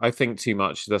get it. I think too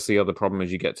much. That's the other problem as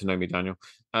you get to know me, Daniel.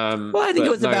 Well, I think it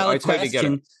But was a no, I valid totally get it.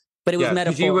 question, but it was Yeah,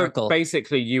 because you were metaphorical.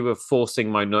 basically you were forcing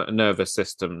my nervous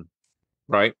system,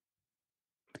 right?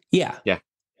 Yeah. Yeah.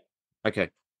 Okay.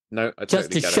 No, I Just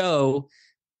totally to get it. show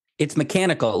it's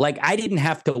mechanical. Like, I didn't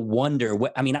have to wonder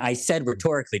what, I mean, I said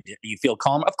rhetorically, do you feel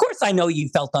calm? Of course I know you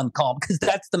felt uncalm, because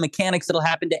that's the mechanics that'll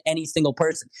happen to any single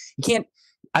person. You can't,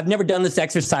 I've never done this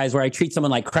exercise where I treat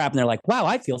someone like crap and they're like, wow,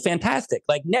 I feel fantastic.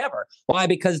 Like, never. Why?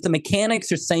 Because the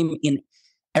mechanics are same in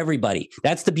everybody.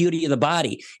 That's the beauty of the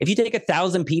body. If you take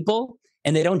 1,000 people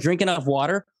and they don't drink enough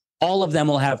water, all of them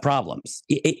will have problems.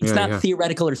 It's Yeah, not yeah.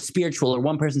 theoretical or spiritual, or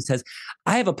one person says,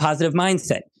 I have a positive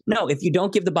mindset. No, if you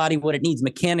don't give the body what it needs,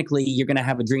 mechanically, you're going to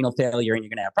have adrenal failure and you're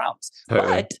going to have problems. Totally.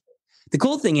 But the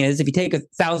cool thing is, if you take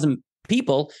 1,000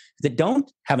 people that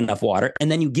don't have enough water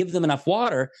and then you give them enough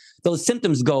water, those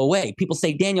symptoms go away. People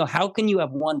say, Daniel, how can you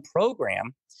have one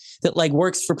program that like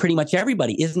works for pretty much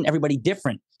everybody? Isn't everybody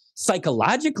different?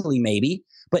 Psychologically, maybe,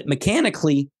 but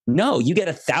mechanically, no. You get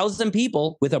 1,000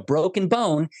 people with a broken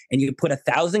bone and you put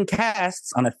 1,000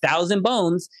 casts on 1,000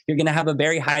 bones, you're going to have a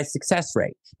very high success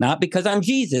rate. Not because I'm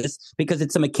Jesus, because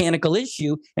it's a mechanical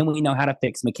issue and we know how to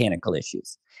fix mechanical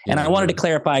issues. And Yeah, I wanted yeah. to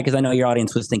clarify, because I know your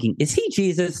audience was thinking, is he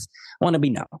Jesus? I want to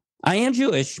be no. I am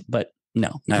Jewish, but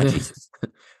no, not Jesus. I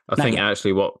Not think yet.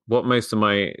 actually what most of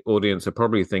my audience are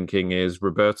probably thinking is,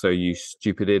 Roberto, you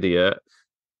stupid idiot.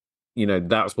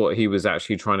 That's what he was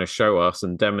actually trying to show us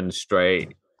and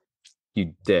demonstrate,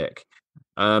 you dick.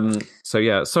 So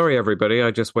yeah, sorry everybody, I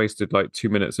just wasted like 2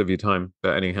 minutes of your time,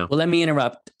 but anyhow. Well, let me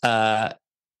interrupt.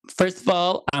 First of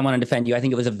all, I want to defend you. I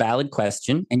think it was a valid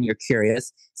question and you're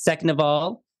curious. Second of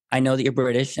all, I know that you're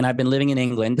British and I've been living in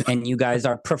England, and you guys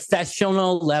are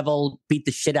professional level, beat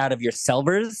the shit out of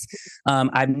yourselves.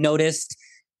 I've noticed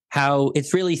how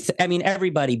it's really, I mean,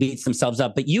 everybody beats themselves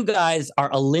up, but you guys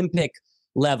are Olympic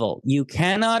level. You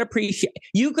cannot appreciate.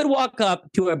 You could walk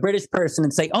up to a British person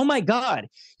and say, "Oh my God,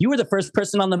 you were the first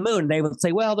person on the moon." They would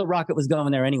say, "Well, the rocket was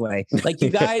going there anyway." Like, you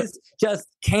guys just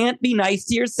can't be nice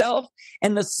to yourself.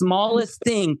 And the smallest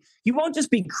thing, you won't just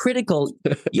be critical,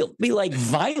 you'll be like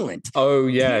violent. Oh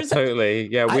yeah, totally.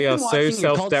 Yeah, we are so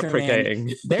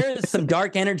self-deprecating. There is some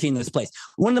dark energy in this place.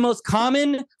 One of the most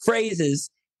common phrases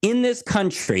in this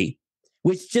country,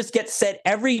 which just gets said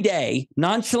every day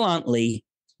nonchalantly,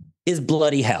 is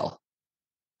bloody hell.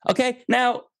 Okay,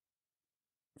 now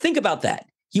think about that.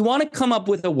 You want to come up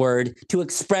with a word to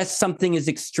express something as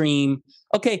extreme.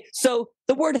 Okay, so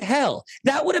the word hell,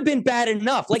 that would have been bad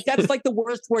enough. Like, that's like the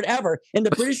worst word ever. And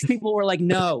the British people were like,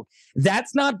 no,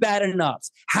 that's not bad enough.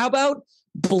 How about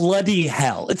bloody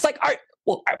hell? It's like,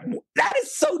 that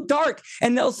is so dark.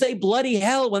 And they'll say bloody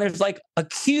hell when there's like a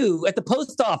queue at the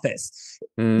post office.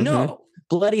 Mm-hmm. No,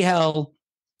 bloody hell,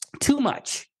 too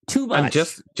much. And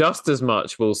just as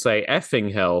much we'll say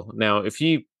effing hell. Now, if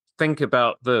you think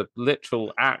about the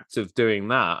literal act of doing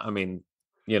that, I mean,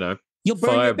 you'll burn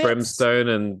fire, brimstone,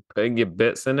 and putting your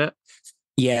bits in it.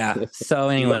 Yeah. So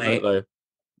anyway,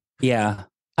 yeah.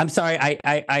 I'm sorry.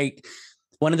 I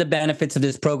one of the benefits of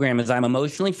this program is I'm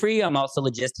emotionally free. I'm also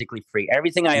logistically free.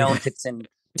 Everything I own fits in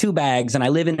 2 bags, and I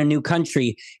live in a new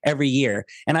country every year.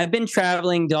 And I've been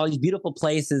traveling to all these beautiful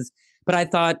places, but I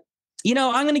thought,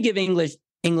 I'm going to give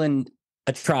England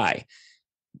a try.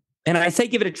 And I say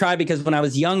give it a try because when I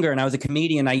was younger and I was a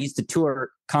comedian, I used to tour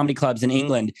comedy clubs in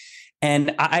England.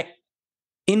 And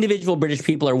individual British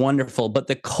people are wonderful, but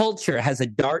the culture has a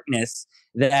darkness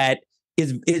that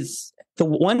is the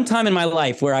one time in my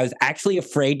life where I was actually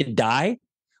afraid to die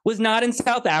was not in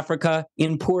South Africa,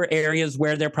 in poor areas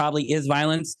where there probably is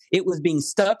violence. It was being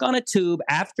stuck on a tube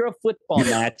after a football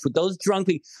match with those drunk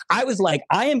people. I was like,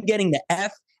 I am getting the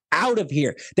F out of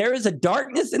here. There is a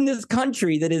darkness in this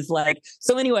country that is like,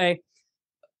 so anyway,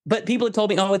 but people had told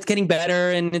me, oh, it's getting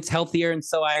better and it's healthier. And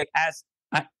so I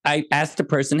asked a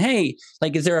person, hey,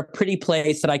 like, is there a pretty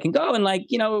place that I can go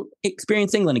and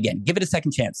experience England again? Give it a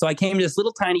second chance. So I came to this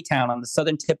little tiny town on the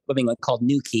southern tip of England called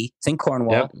Newquay. It's in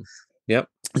Cornwall. Yep.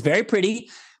 It's very pretty,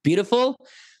 beautiful.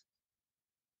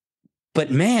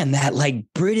 But man, that like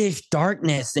British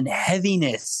darkness and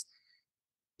heaviness,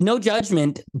 no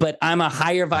judgment, but I'm a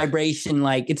higher vibration.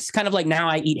 Like, it's kind of like now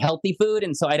I eat healthy food.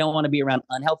 And so I don't want to be around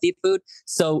unhealthy food.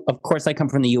 So of course I come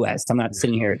from the US. I'm not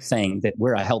sitting here saying that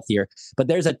we're a healthier, but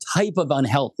there's a type of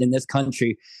unhealth in this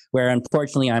country where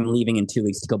unfortunately I'm leaving in 2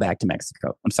 weeks to go back to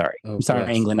Mexico. I'm sorry. I'm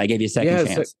sorry, England. I gave you a second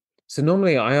chance. So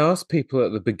normally I ask people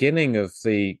at the beginning of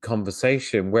the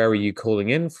conversation, where are you calling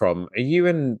in from? Are you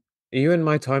in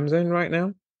my time zone right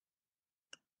now?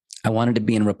 I wanted to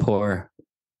be in rapport.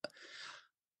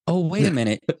 Oh, wait a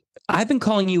minute. I've been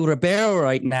calling you Ribeiro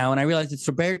right now, and I realize it's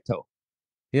Roberto.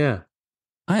 Yeah.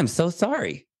 I am so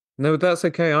sorry. No, that's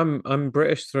okay. I'm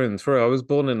British through and through. I was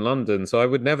born in London, so I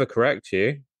would never correct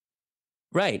you.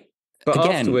 Right. But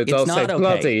again, afterwards, I'll say,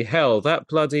 bloody hell, that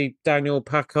bloody Daniel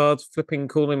Packard flipping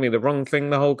calling me the wrong thing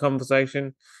the whole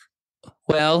conversation.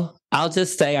 Well, I'll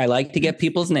just say I like to get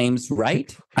people's names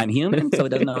right. I'm human, so it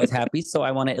doesn't always happen. So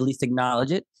I want to at least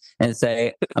acknowledge it and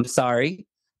say, I'm sorry.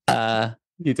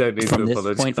 You don't need from to this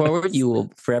apologize. Point forward, you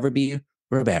will forever be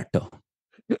Roberto.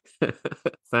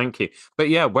 Thank you. But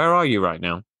yeah, where are you right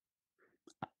now?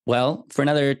 Well, for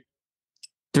another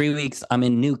 3 weeks, I'm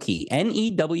in Newquay.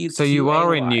 Newquay. So you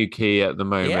are in Newquay at the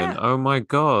moment. Yeah. Oh my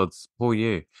God, poor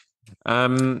you.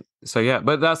 So yeah,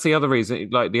 but that's the other reason.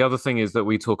 Like, the other thing is that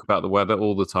we talk about the weather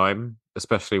all the time,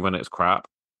 especially when it's crap,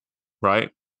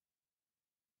 right?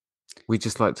 We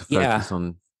just like to focus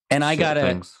on and I gotta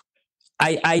things.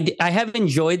 I have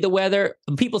enjoyed the weather.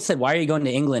 People said, why are you going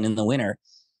to England in the winter?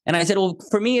 And I said, well,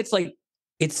 for me, it's like,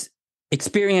 it's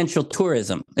experiential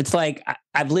tourism. It's like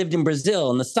I've lived in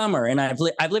Brazil in the summer, and I've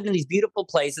lived in these beautiful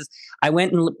places. I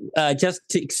went and just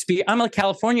to experience. I'm a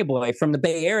California boy from the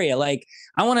Bay Area. Like,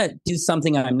 I want to do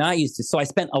something I'm not used to. So I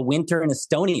spent a winter in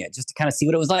Estonia just to kind of see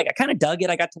what it was like. I kind of dug it.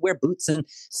 I got to wear boots and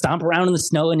stomp around in the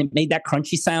snow, and it made that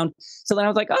crunchy sound. So then I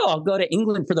was like, oh, I'll go to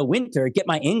England for the winter, get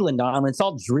my England on. And it's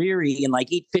all dreary and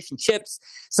like eat fish and chips.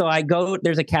 So I go.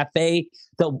 There's a cafe.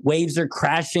 The waves are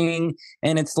crashing,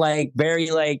 and it's like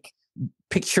very like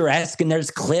picturesque, and there's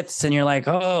cliffs, and you're like,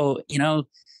 oh,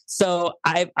 so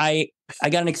I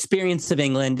got an experience of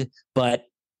England, but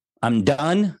I'm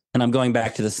done, and I'm going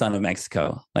back to the sun of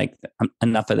Mexico. Like,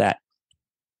 enough of that.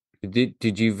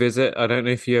 Did you visit? I don't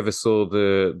know if you ever saw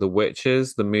the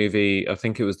Witches, the movie. I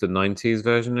think it was the 90s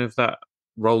version of that,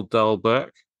 Roald Dahl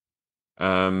book.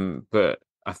 But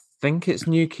I think it's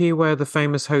Newquay where the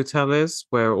famous hotel is,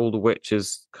 where all the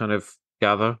witches kind of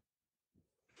gather.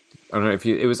 I don't know if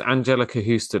it was Angelica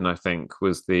Houston, I think,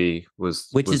 Which was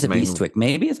is the of main. Eastwick.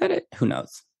 Maybe, is that it? Who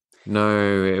knows?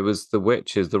 No, it was the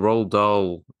Witches, the Roald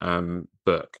Dahl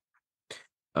book.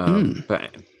 Mm.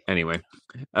 But anyway,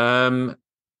 um,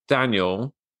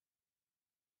 Daniel,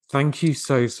 thank you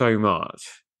so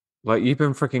much. Like, you've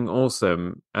been freaking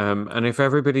awesome. And if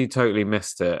everybody totally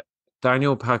missed it,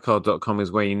 danielpackard.com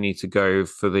is where you need to go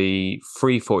for the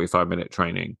free 45-minute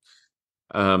training.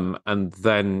 And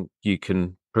then you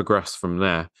can progress from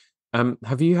there.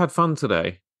 Have you had fun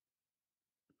today?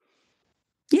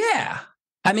 Yeah.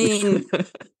 I mean,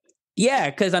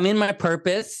 yeah, because I'm in my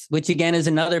purpose, which again is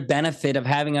another benefit of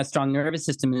having a strong nervous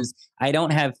system is I don't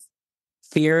have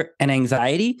fear and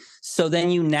anxiety. So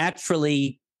then you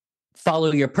naturally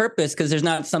follow your purpose because there's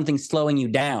not something slowing you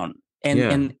down.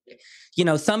 Yeah.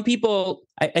 And some people,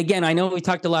 again, I know we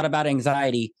talked a lot about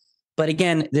anxiety, but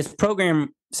again, this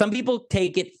program, some people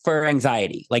take it for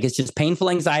anxiety, like it's just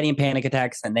painful anxiety and panic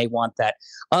attacks, and they want that.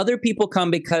 Other people come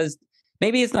because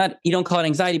maybe it's not, you don't call it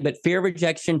anxiety, but fear of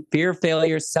rejection, fear of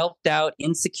failure, self-doubt,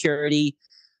 insecurity,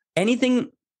 anything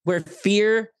where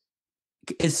fear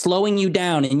is slowing you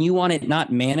down and you want it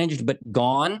not managed but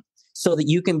gone so that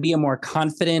you can be a more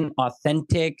confident,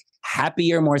 authentic,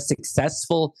 happier, more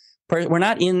successful person.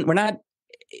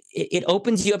 It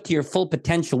opens you up to your full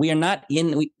potential.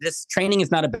 This training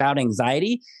is not about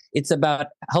anxiety. It's about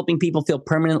helping people feel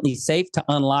permanently safe to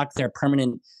unlock their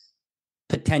permanent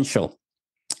potential.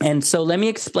 And so let me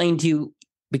explain to you,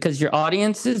 because your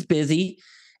audience is busy,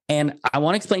 and I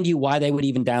want to explain to you why they would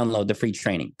even download the free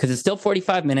training, because it's still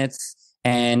 45 minutes.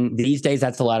 And these days,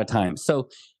 that's a lot of time. So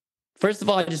first of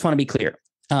all, I just want to be clear.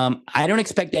 I don't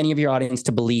expect any of your audience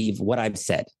to believe what I've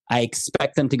said. I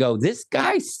expect them to go, this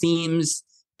guy seems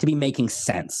to be making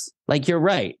sense. Like, you're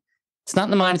right. It's not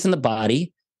in the mind, it's in the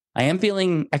body. I am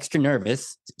feeling extra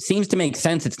nervous. It seems to make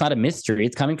sense. It's not a mystery.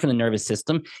 It's coming from the nervous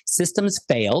system. Systems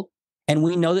fail. And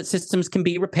we know that systems can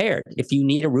be repaired. If you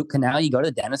need a root canal, you go to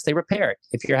the dentist, they repair it.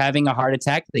 If you're having a heart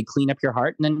attack, they clean up your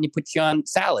heart and then you put you on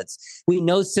salads. We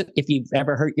know if you've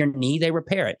ever hurt your knee, they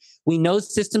repair it. We know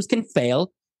systems can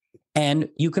fail and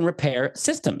you can repair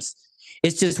systems.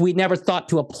 It's just we never thought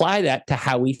to apply that to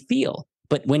how we feel.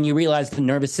 But when you realize the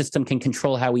nervous system can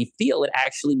control how we feel, it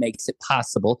actually makes it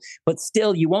possible. But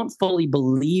still, you won't fully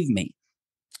believe me.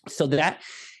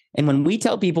 And when we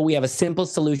tell people we have a simple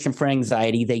solution for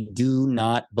anxiety, they do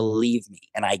not believe me.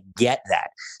 And I get that.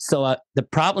 So the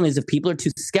problem is if people are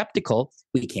too skeptical,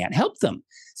 we can't help them.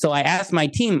 So I asked my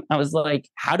team, I was like,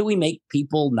 how do we make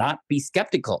people not be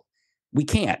skeptical? We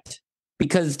can't,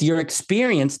 because your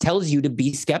experience tells you to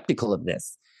be skeptical of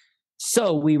this.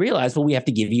 So we realized, well, we have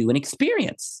to give you an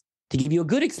experience, to give you a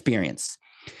good experience.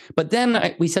 But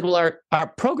then we said, well, our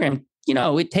program,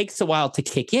 it takes a while to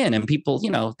kick in, and people,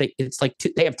 it's like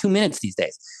they have 2 minutes these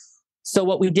days. So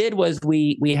what we did was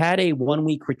we had a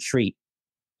 1-week retreat,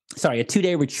 a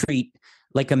 2-day retreat,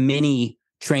 like a mini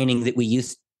training that we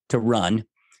used to run.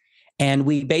 And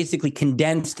we basically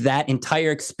condensed that entire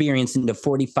experience into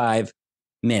 45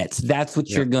 minutes. That's what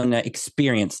you're going to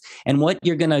experience. And what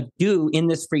you're going to do in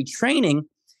this free training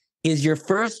is you're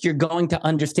going to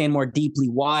understand more deeply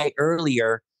why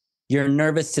earlier your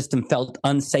nervous system felt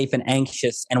unsafe and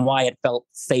anxious, and why it felt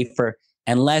safer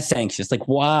and less anxious. Like,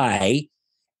 why?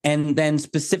 And then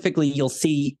specifically, you'll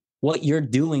see what you're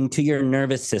doing to your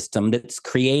nervous system that's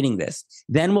creating this.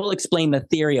 Then we'll explain the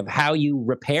theory of how you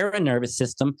repair a nervous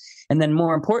system. And then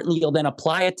more importantly, you'll then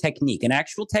apply a technique, an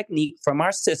actual technique from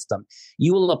our system.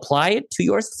 You will apply it to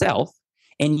yourself,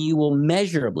 and you will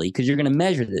measurably, because you're going to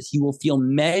measure this, you will feel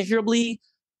measurably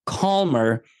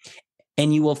calmer,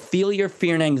 and you will feel your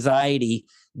fear and anxiety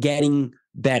getting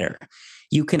better.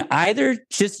 You can either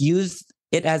just use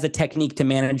it as a technique to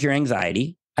manage your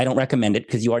anxiety. I don't recommend it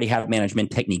because you already have management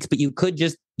techniques, but you could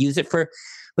just use it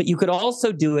but you could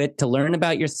also do it to learn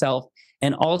about yourself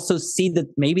and also see that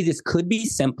maybe this could be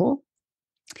simple,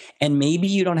 and maybe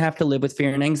you don't have to live with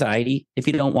fear and anxiety if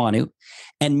you don't want to.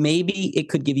 And maybe it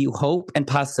could give you hope and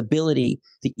possibility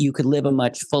that you could live a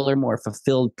much fuller, more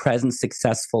fulfilled, present,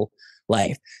 successful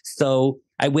life. So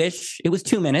I wish it was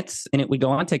 2 minutes and it would go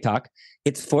on TikTok.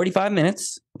 It's 45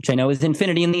 minutes, which I know is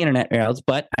infinity in the internet rails,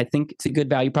 but I think it's a good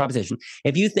value proposition.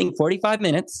 If you think 45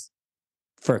 minutes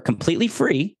for completely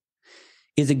free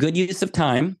is a good use of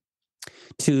time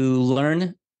to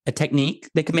learn a technique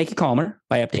that can make you calmer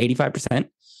by up to 85%,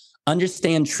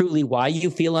 understand truly why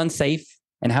you feel unsafe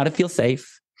and how to feel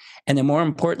safe, and then more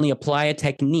importantly, apply a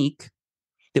technique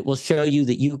that will show you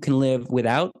that you can live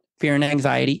without fear and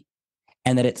anxiety,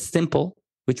 and that it's simple,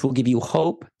 which will give you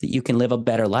hope that you can live a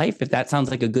better life. If that sounds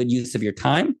like a good use of your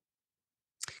time,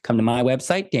 come to my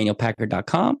website,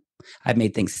 danielpackard.com. I've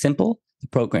made things simple. The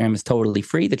program is totally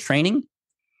free, the training,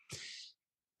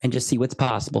 and just see what's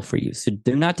possible for you. So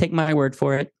do not take my word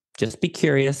for it. Just be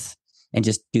curious and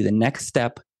just do the next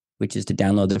step, which is to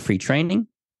download the free training,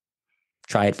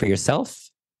 try it for yourself,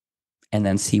 and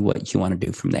then see what you want to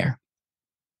do from there.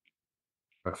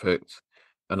 Perfect.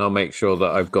 And I'll make sure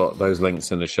that I've got those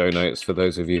links in the show notes for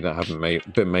those of you that haven't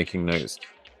been making notes.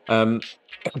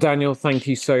 Daniel, thank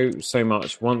you so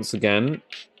much once again.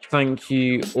 Thank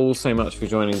you all so much for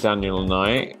joining Daniel and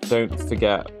I. Don't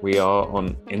forget, we are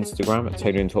on Instagram at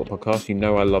Tailoring Talk Podcast. You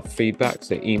know I love feedback,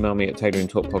 so email me at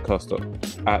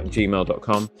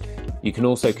tailoringtalkpodcast@gmail.com. You can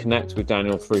also connect with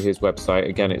Daniel through his website.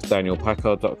 Again, it's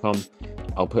danielpackard.com.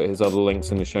 I'll put his other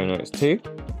links in the show notes too.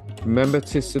 Remember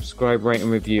to subscribe, rate,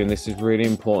 and review, and this is really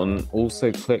important.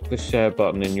 Also, click the share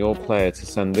button in your player to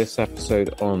send this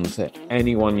episode on to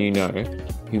anyone you know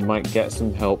who might get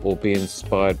some help or be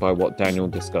inspired by what Daniel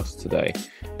discussed today.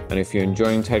 And if you're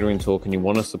enjoying Tailoring Talk and you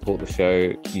want to support the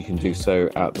show, you can do so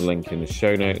at the link in the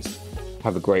show notes.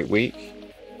 Have a great week.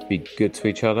 Be good to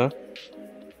each other.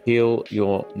 Heal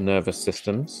your nervous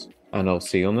systems, and I'll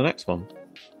see you on the next one.